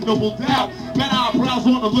and Reasonable Doubt. Man, eyebrows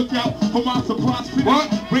on the lookout for my surprise finish.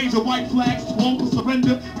 Range of white flags, 12 to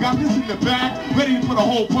surrender. Got this in the bag, ready to put a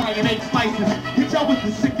whole pint in 8 slices. Hit y'all with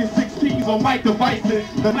the sickest 16s on mic devices.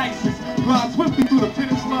 The nicest, glide swiftly through the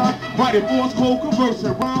finish line. Writing Morse code, converse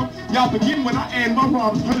and rhyme. Y'all begin when I end, my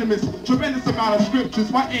rhymes venomous. Tremendous amount of scriptures,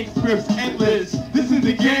 my ink scripts endless. This is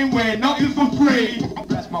the game where nothing's for free.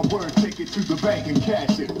 That's my word, take it to the bank and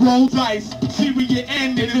cash it. Roll dice, see where you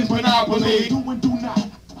end in this monopoly. Do and do not,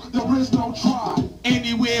 there is no try.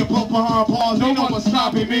 Anywhere but behind bars, ain't no one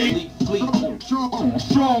stopping me.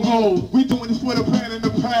 Stronghold, we doing this with a pen in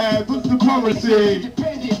the pad. What's the currency?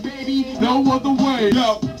 Independent, baby. No other way.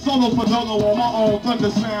 Yo, solo for dolo on my own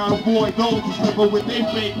thunder sound. Avoid those who slip with they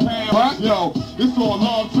fake pounds. Yo, it's all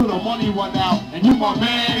love till the money run out. And you my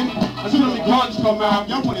man, until the guns come out.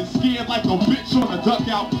 Y'all running scared like a bitch on a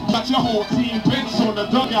dugout. Got your whole team bench on the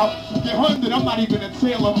dugout. Get 100, I'm not even a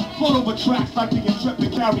tailor. Float over tracks like the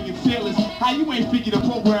intrepid carrying sailors. How you ain't figured the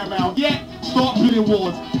program out yet? Start bidding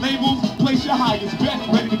wars. Labels, place your highest bet.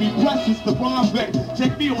 Ready to be pressed, it's the bronze bet.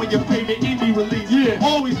 Check me on your favorite indie release. Yeah,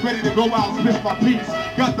 always ready to go out and spit my piece.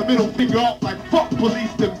 Got the middle finger up like fuck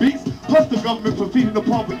police and beats. Plus the government for feeding the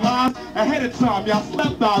public lies. Ahead of time, y'all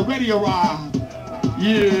slept, already arrived.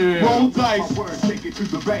 Yeah. Roll dice. Take it to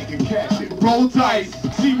the bank and cash it. Roll dice.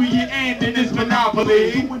 See where you end in this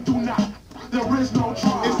monopoly. Do and do not. There is no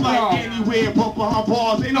try. It's like anywhere but behind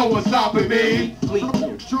bars. Ain't no one stopping me.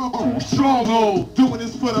 Stronghold. Doing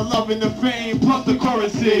this for the love and the fame. Plus the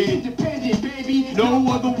currency. Independent, baby. No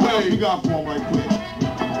other way. What else we got for them right quick?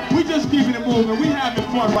 We just keeping it moving. We having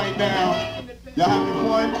fun right now. Y'all having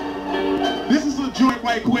fun? This is a joint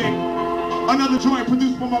right quick. Another joint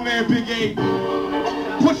produced by my man Big A.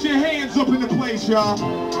 Put your hands up in the place, y'all.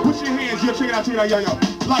 Put your hands, yo, check it out, yo.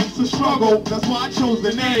 Life's a struggle, that's why I chose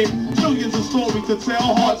the name. Millions of stories to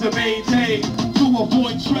tell, hard to maintain. To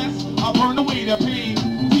avoid stress, I burn away the pain.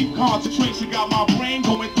 Deep concentration got my brain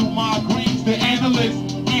going through migraines. The analyst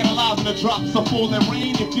analyzing the drops of falling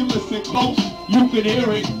rain. If you listen close, you can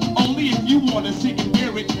hear it. Only if you wanna sit and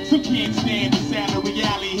hear it. So can't stand the sound of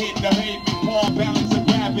reality hitting the pavement. Ball balance of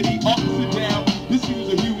gravity, ups and down. This is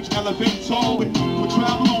a huge elevator. We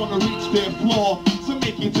travel on to reach their floor. Some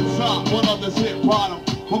make it to top, while others hit bottom.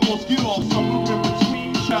 But most get off somewhere in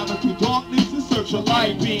between. Travel through darkness in search of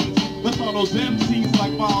light beams. Let's all those MCs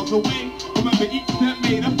like miles away. Remember each step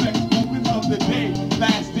made affects movements of the day.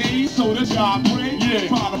 Last day, so the job pray. Yeah.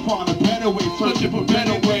 Trying to find a better way, searching for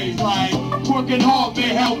better ways. Like working hard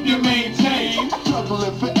may help you maintain.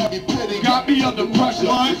 Struggling for every penny. Got me under pressure.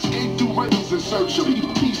 Into rhythms in search of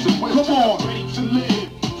peace and wisdom. Come on. Ready to live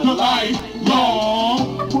the life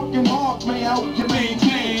long. Working hard may help you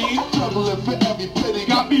maintain. Struggling for every penny.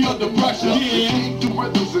 Got me under pressure. Yeah. Into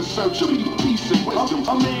rhythms in search of peace and wisdom.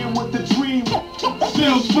 A man with a dream,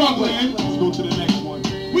 still struggling. Let's go to the next one.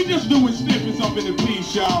 We just doing snippets up in the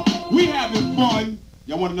piece, y'all. We having fun.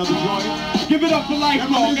 Y'all want another joint? Give it up for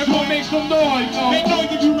Lifelong. Everyone make some noise. Make noise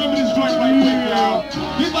if you remember this joint right quick, y'all.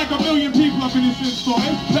 There's like 1 million people up in this in-store.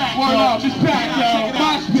 It's packed, Word y'all. up, it's packed, y'all.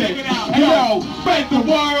 Mosh pit. Check it out. Hey, yo, spread the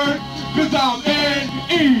word, cause I'm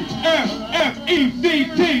N-E-F-F-E-C-T.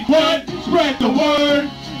 What? Spread the word,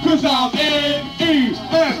 cause I'm N-E-F-F-E-C-T.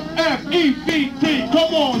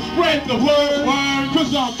 Come on, spread the word,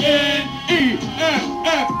 cause I'm N-E-F-F-E-C-T.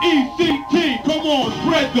 Come on,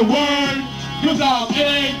 spread the word, cause I'm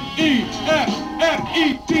N-E-F-F-E-C-T.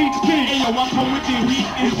 Hey yo, I come with the heat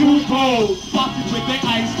and too cold. Boxes with they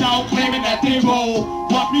iced out, claiming that they roll.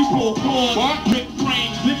 Watch me pull forward, rip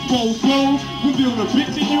frames, expose gold. Reveal the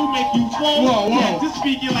bitch in you, make you fall. Whoa, whoa. Yeah, just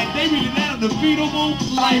speaking like they really not undefeatable.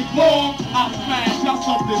 Lifelong, I smash y'all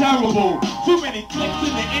something terrible. Too many clicks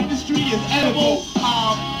in the industry is edible.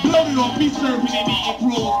 I'm bloated off me serving and eating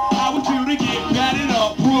crews. I was here to get batted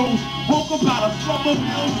up, bruised. Woke about a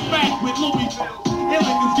Somerville smack with Louisville. Ill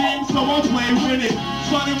in this game, so I'll play with it.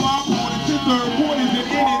 Starting my opponents in third quarters and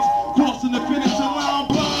innings. Crossing the finish line,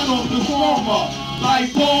 blind off the swarmer.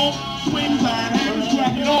 Lifelong, swings iron, hammers,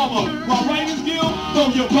 cracking armor. While writing skill, throw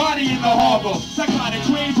your body in the harbor. Psychotic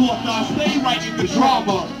trains off, I stay right in the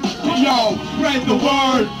drama. Hey, yo, spread the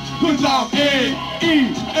word, cause I'm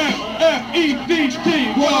N-E-F-F-E-C-T.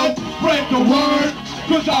 What? Spread the word,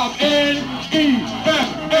 cause I'm N-E-F-F-E-C-T.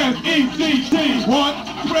 What?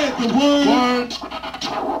 Spread the word.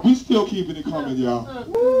 We still keeping it coming, y'all.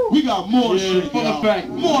 We got more shit, full effect.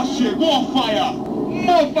 More shit, more fire.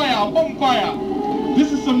 More fire, on fire.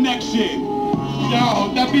 This is some next shit.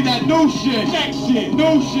 Yo, that be that new shit. Next shit.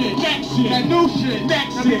 New shit. Next shit. That new shit.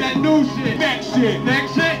 Next that shit. Be that new shit. Next shit.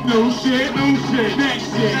 Next shit. New shit. New shit. Next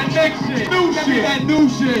shit. That next shit. New that shit. Be that new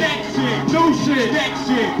shit. Next shit. New shit. Next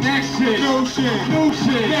shit. Next shit. New shit. New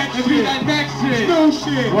shit. Next that Be shit. that next shit. New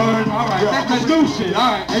shit. Word. All right. That's that new shit.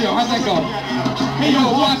 All right. Hey yo, how's that go? Hey yo,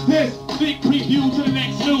 watch this. Big preview to the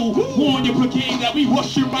next new. Warn your brigade that we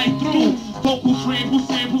rushing right through. Vocal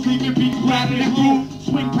samples, leaving beats rattling through.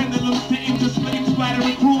 Swing pendulums sitting, displaying,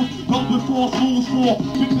 splattering crews. Go before fools for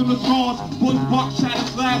victim of scars. Boys box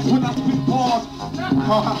shatter glass when I spit bars.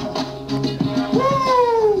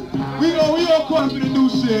 Woo! We all caught up in the new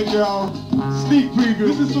shit, y'all. Sneak preview.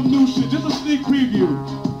 This is some new shit, just a sneak preview.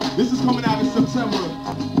 This is coming out in September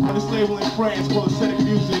on this label in France called Aesthetic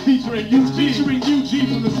Music. Featuring UG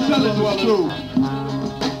from the Cellar too.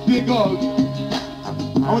 Big up.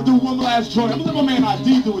 I'm gonna do one last joint. I'm gonna let my man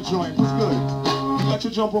ID do a joint. What's good? You let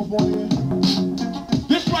your jump off on here?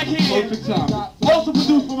 This right here, also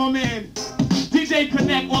produced by my man DJ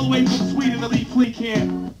Connect, all the way from Sweden, Elite Fleet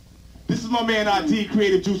Camp. This is my man ID,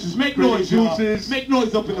 Creative Juices. Make noise, Juices. Make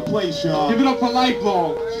noise up in the place, y'all. Give it up for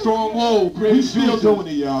Lifelong. Stronghold. We still doing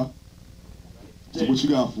it, y'all. So what you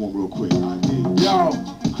got for him real quick? ID. Yo.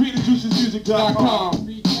 CreativeJuicesMusic.com.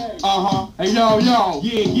 Hey yo, yo.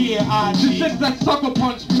 Yeah, ID. This is that sucker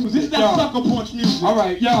punch music. This is that sucker punch music.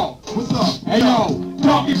 Alright, yo. What's up? Hey yo.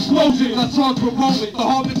 Dark explosions, I charge for rolling. The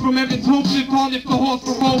harvest from Evans Hoopton, tarnish the horse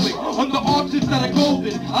for rolling. Under arches that are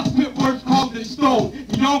golden, I spit words carved in stone.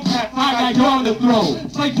 Young cats, I got yarn to throw.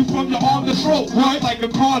 Slice you from your arm to throat, right? Like a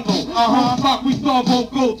cardinal. Stock, we starve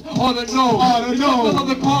old goats on the nose. On the nose. Of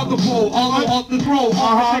the carnival, all off the throat.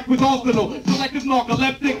 Architect with arsenal. Selective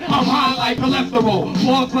narcoleptic, I'm high like cholesterol.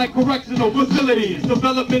 Laws like correctional facilities.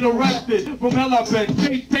 Development arrested from hell I've been.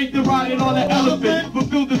 Tainted riding on an elephant.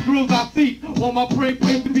 Fulfill the thrills I seek. All my prey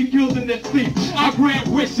claim to be killed in their sleep. I grant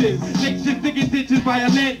wishes. Make shit digging ditches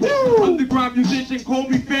violent. Underground musician, call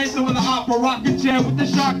me Phantom in the opera. Rockin' chair with the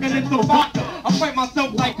shotgun and the vodka. I fight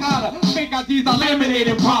myself like Carter. Fake IDs, I laminate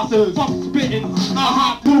imposters. Fuck spittin',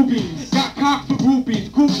 hot boobies. Got cocks for groupies.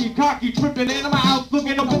 Kooky, cocky, trippin'. And in my house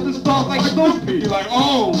looking up at the stars like a goofy. You're like,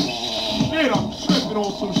 oh shit, I'm tripping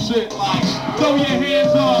on some shit. Like, throw your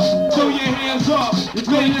hands up, throw your hands up,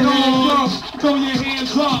 throw your hands up, throw your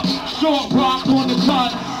hands up. Short rock on the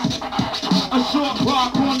cut. A short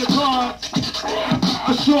rock on the cut.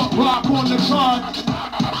 A short rock on the cut.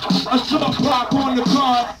 A short rock on the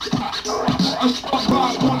cut. A short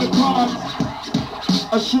rock on the cut.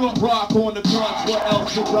 A short rock on the cut. What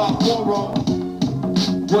else we got for 'em?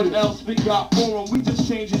 What else we got for 'em? We just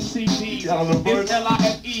changing CDs. It's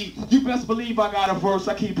L-I-F-E. You best believe I got a verse.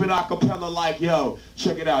 I keep it a cappella like, yo.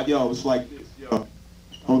 Check it out, yo. It's like this, yo.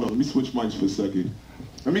 Hold on, let me switch mics for a second.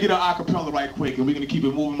 Let me get an acapella right quick, and we're gonna keep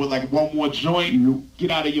it moving with like one more joint.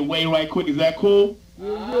 Get out of your way right quick. Is that cool?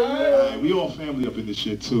 Alright, we all family up in this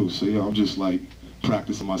shit too. So yeah, I'm just like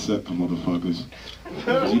practicing my set, motherfuckers.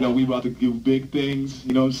 You know, we about to do big things.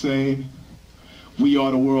 You know what I'm saying? We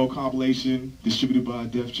Are the World compilation, distributed by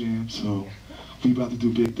Def Jam. So We about to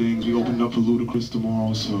do big things. We opening up for Ludacris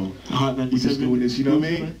tomorrow, so we just doing this, you know what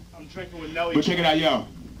I mean? I'm drinking with Nelly. But check it out, yo.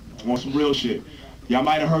 I want some real shit. Y'all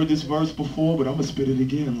might have heard this verse before, but I'm gonna spit it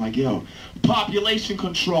again. I'm like, yo, population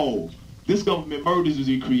control. This government murders as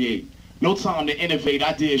we create. No time to innovate.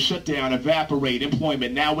 Ideas shut down, evaporate.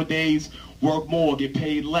 Employment nowadays, work more, get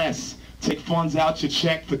paid less. Take funds out your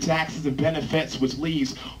check for taxes and benefits, which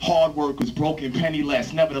leaves hard workers broken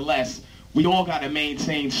penniless. Nevertheless, we all gotta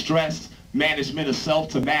maintain stress. Management of self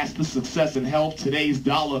to master success and health. Today's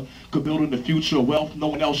dollar could build in the future of wealth. No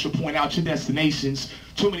one else should point out your destinations.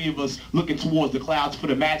 Too many of us looking towards the clouds for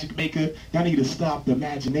the magic maker. Y'all need to stop the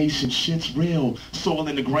imagination. Shit's real. Soil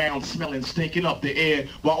in the ground, smelling, stinking up the air,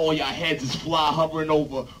 while all y'all heads is fly hovering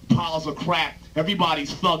over piles of crap.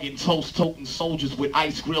 Everybody's thugging, toting soldiers with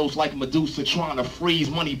ice grills like Medusa trying to freeze.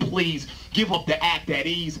 Money, please, give up the act at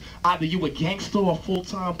ease. Either you a gangster or a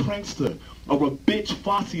full-time prankster, or a bitch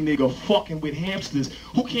Fosse nigga fucking with hamsters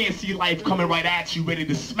who can't see life coming right at you, ready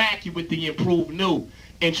to smack you with the improved new.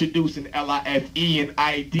 Introducing LIFE and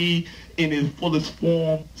ID in its fullest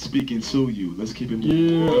form, speaking to you. Let's keep it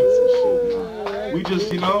moving. Yeah. We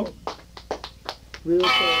just, you know. Real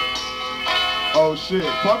talk. Oh shit,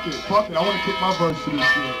 fuck it. I want to kick my verse to this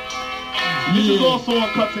shit. This is also on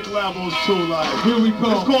Cuts and Collabos too, like. Here we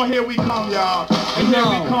come. It's called Here We Come, y'all. And here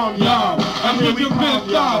we come, y'all. And here we come,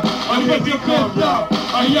 y'all. And here we come, y'all.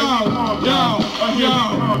 And here we come, y'all. And here we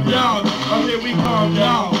come, y'all. And here we come,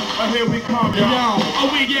 y'all. And here we come, y'all. Oh,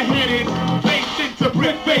 we get headed, face into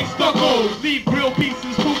brick face stuccos. Leave grill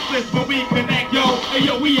pieces toothless when we connect, yo. Hey,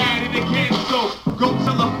 yo, we at it again, so go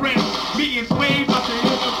tell a friend. Me and Sway about to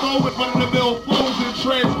hit the flow with run-of-the-mill flows and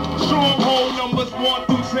trends. Stronghold numbers 1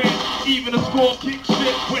 through 10. Even a score kick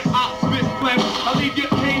shit with ox spit phlegm. I leave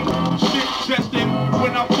your king shit chested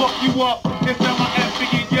when I fuck you up. Instead my ass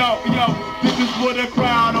thinking, yo, this is what the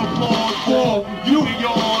crowd applauds for. You and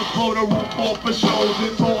yours blow the roof off for shows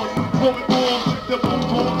and tours. Going on with the boom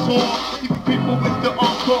tour. Even people with the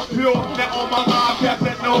uncut pure. Now all my live cats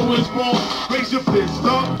that know it's wrong. Raise your fist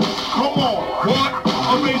up. Come on, what?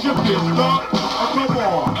 Raise your fist up. Come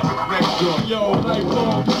on. Next joint. Yo, like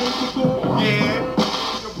yeah.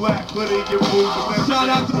 Black, put in your boots. Shout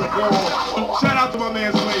out to my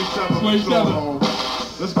man Sway 7.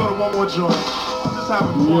 Let's go to one more joint. Just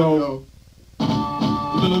having fun, yo.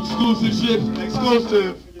 Little exclusive shit.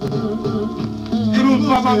 Exclusive. Produced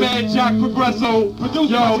by my man Jack Progresso.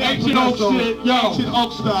 Yo, ancient oak shit. Yo, ancient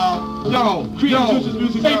oak style. Yo,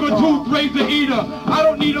 saber tooth razor eater. I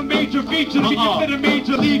don't need a major feature to be considered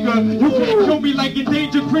major leaguer. You can't kill me like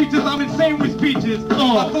endangered creatures. I'm insane with speeches.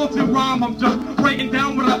 My thoughts and rhyme. I'm just writing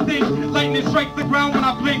down what I think. Lightning strikes the ground when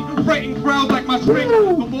I blink. Writing crowds like my string.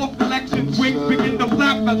 The morph collection swings begin to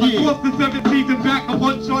flap as I cross the 7 seasons back. A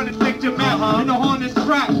one-jointed sector map in a harness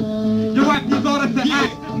trap. Yo, half these artists are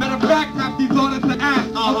act. Matter of fact, half these artists are act.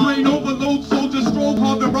 A brain overload, soldiers strobe,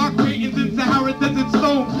 carving rock paintings in Sahara desert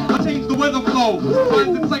stone. I change the weather flow.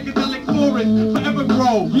 Finds in psychedelic forest, forever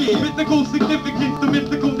grow. Mythical significance, the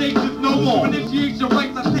mystical natures know more. Initiation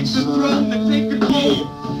rights, I take the throne and take control.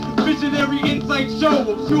 Visionary insight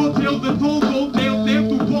show of pure tales and told gold tales, damn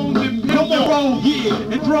through bones and pimp the road.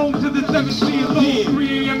 And thrown to the 7 years old.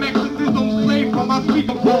 3 a.m. exorcism, slave from my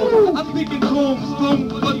speakerphone. I speak in tones, slum,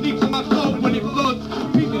 blood deep in my soul when it floods.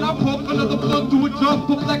 Speaking, I pump another blood to adjust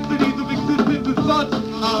complexities of existence and such.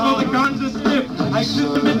 Smell the ganja sniff. I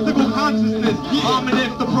exist in mystical consciousness.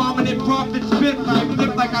 Ominous, the prominent prophet spits. I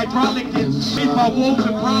flip like hydraulic kids. Made my wolves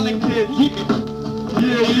and prowling kids.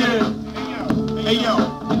 Yeah. Hey yo,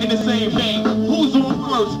 in the same vein, who's on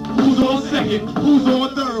first? Who's on second? Who's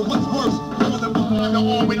on third? What's worse? On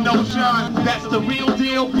the arm with no shine. That's the real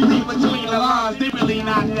deal. Read between the lines. They really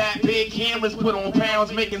not that big. Cameras put on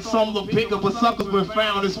pounds, making some look bigger, but suckers were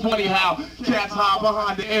found. It's funny how cats hide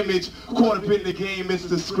behind the image. Caught up in the game, it's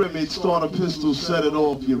the scrimmage. Start a pistol, set it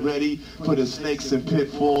off. You ready for the snakes and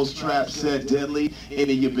pitfalls? Traps set deadly.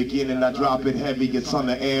 Into your beginning, I drop it heavy. It's on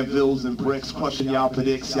the anvils and bricks, crushing y'all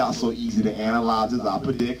predicts. Y'all so easy to analyze as I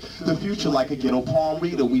predict the future like a ghetto palm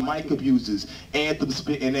reader. We mic abusers, anthem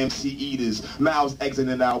spitting MC eaters, mouths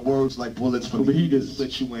exiting out words like bullets from the heaters.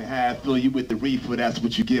 Split you in half, fill you with the reefer. That's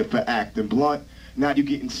what you get for acting blunt. Now you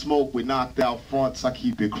getting smoked with knocked out fronts. I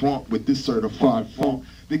keep it crunk with this certified funk.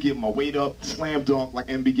 They get my weight up, slam dunk like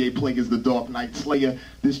NBA players, the Dark Knight Slayer,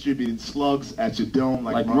 distributing slugs at your dome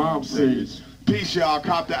like Rhyme says. Peace, y'all.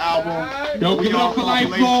 Cop the album. Yo, give it up for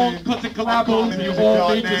Lifelong. Cuts and Collabos. All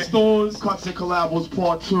major stores. Cuts and Collabos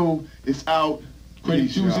Part 2. It's out.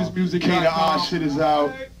 Credit Music. K-The-I shit is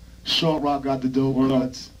out. Short Rock got the dope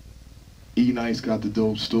cuts. E-Nice got the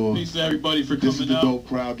dope store. Peace to everybody for coming This is the out. dope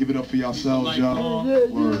crowd. Give it up for yourselves, y'all.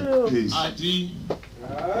 Word. Peace. ID.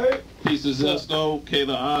 Peace to Zesto,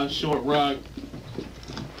 Kayla I, Short Rock,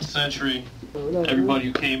 Century, everybody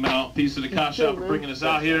who came out. Peace to the Cop Shop for bringing us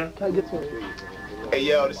out here. Hey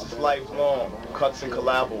yo, this is Lifelong. Cuts and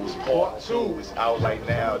Collabos Part 2 is out right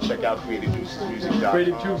now. Check out CreativeJuicesMusic.com.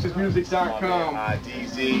 CreativeJuicesMusic.com.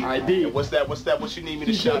 IDZ. ID. And what's that? What you need me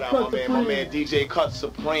to shout out, my man? My man DJ Cut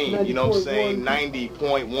Supreme. You know what I'm saying?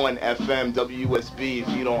 90.1 FM WSB. If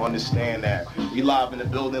you don't understand that, we live in the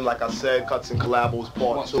building. Like I said, Cuts and Collabos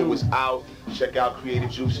Part 2 is out. Check out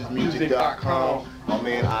CreativeJuicesMusic.com. My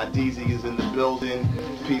man IDZ is in the building.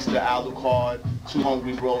 Peace to Alucard, Two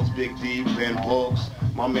Hungry Bros, Big D, Ben Books,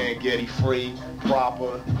 my man Getty Free,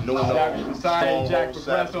 Proper, Nuno, Messiah, Jack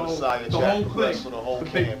Progresso, the whole clique, the whole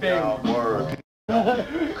camp, y'all. Word.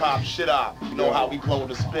 Cop shit out. You know how we blow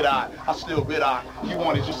the spit out. I still rid out. You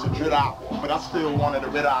wanted just a drit out, but I still wanted a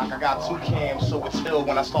rid out. I got 2 cams, so it's still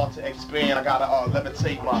when I start to expand, I gotta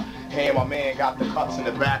levitate my hand. My man got the cuts in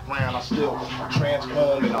the background. I still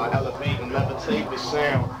transform and I elevate and levitate the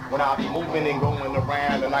sound. When I be moving and going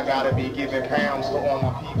around, and I gotta be giving pounds to all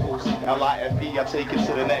my peoples. LIFE, I take it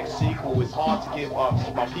to the next sequel. It's hard to give up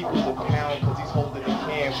my peoples a pound, cause he's holding the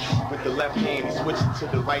cam with the left hand. He switches to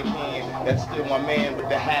the right hand. That's still my man with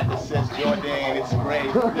the hat that says Jordan. It's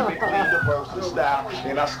great, lyrically diverse style.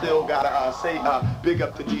 And I still gotta say big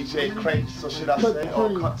up to DJ Craig. So should I say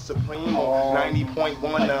Cut Supreme or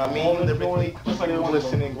 90.1? I mean lyrically, still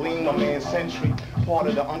listening. Gleam, my man Centri, part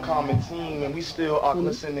of the Uncommon team, and we still are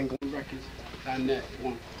listening.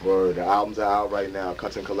 Word, the albums are out right now.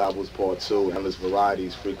 Cuts and Collabos Part 2, Endless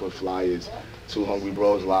Varieties, Frequent Flyers, Two Hungry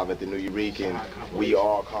Bros live at the New Eurekan, We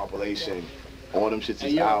Are compilation. All them shits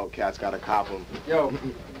is out. Cats gotta cop them. Yo,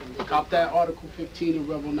 cop that Article 15 of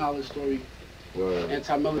Rebel Knowledge Story. Word.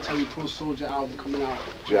 Anti-Military Pro Soldier album coming out.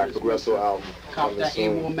 Jack Progresso album. Cop that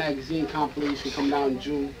AWOL magazine compilation coming out in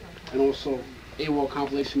June. And also AWOL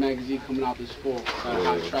compilation magazine coming out this fall. Got a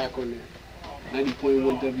hot track on there.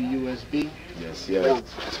 90.1 WUSB. Yes, yes.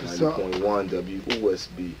 90.1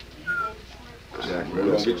 WUSB. Jack, we're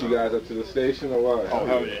gonna get you guys up to the station or what? Oh,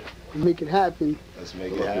 hell yeah. Make it happen. Let's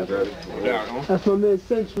make it happen. That's my man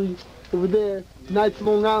Century over there. Nights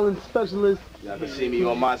Long Island specialist. Y'all can see me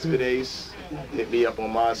on MySpace. Hit me up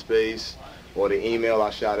on MySpace or the email.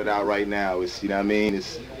 I shout it out right now. It's, you know what I mean?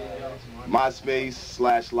 It's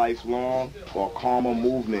MySpace/lifelong or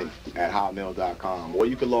karmamovement@hotmail.com. Or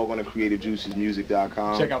you can log on to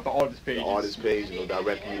CreativeJuicesMusic.com. Check out the artist page. The artist page, and it'll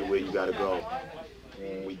direct you to where you gotta go.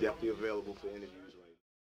 And we definitely available for interviews right now.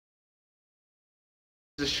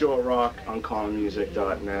 This is Short Rock,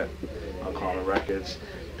 uncommonmusic.net, Uncommon Records.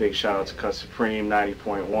 Big shout out to Cut Supreme,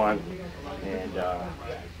 90.1. And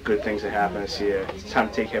good things are happening this year. It's time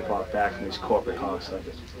to take hip hop back from these corporate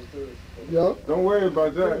cocksuckers. Yo. Don't worry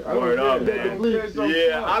about that. Word up, man.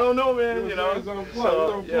 Yeah, I don't know, man. You know.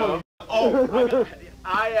 So, you know. Oh,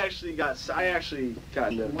 I actually got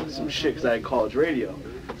into some shit because I had college radio.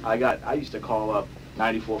 I used to call up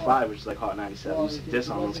 94.5, which is like Hot 97. I used to diss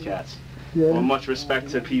on those cats. Yeah. Well, much respect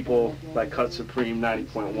to people like Cut Supreme,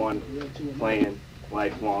 90.1, playing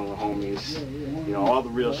Lifelong, the homies. You know, all the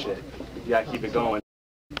real shit. You gotta keep it going.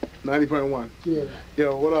 90.1. Yeah.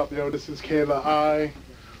 Yo, what up, yo? This is Kayla I,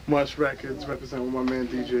 Mush Records, representing with my man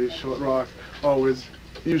DJ Short Rock. Always,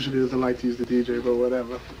 usually doesn't like to use the DJ, but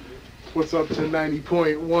whatever. What's up to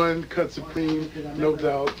 90.1, Cut Supreme, no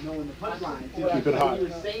doubt. Keep it hot.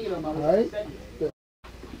 Alright?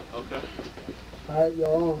 Okay. Alright,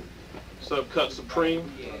 y'all. What's up, Cut Supreme?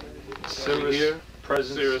 Sirius here.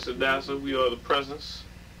 Sirius Adassa. We are the presence.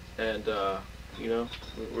 And, you know,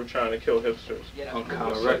 we're trying to kill hipsters.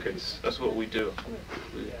 Uncommon Records. That's what we do.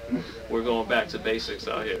 We're going back to basics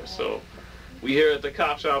out here. So, we here at the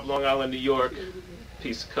Cop Shop, Long Island, New York.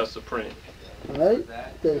 Peace of Cut Supreme. Alright?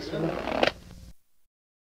 Thanks, man.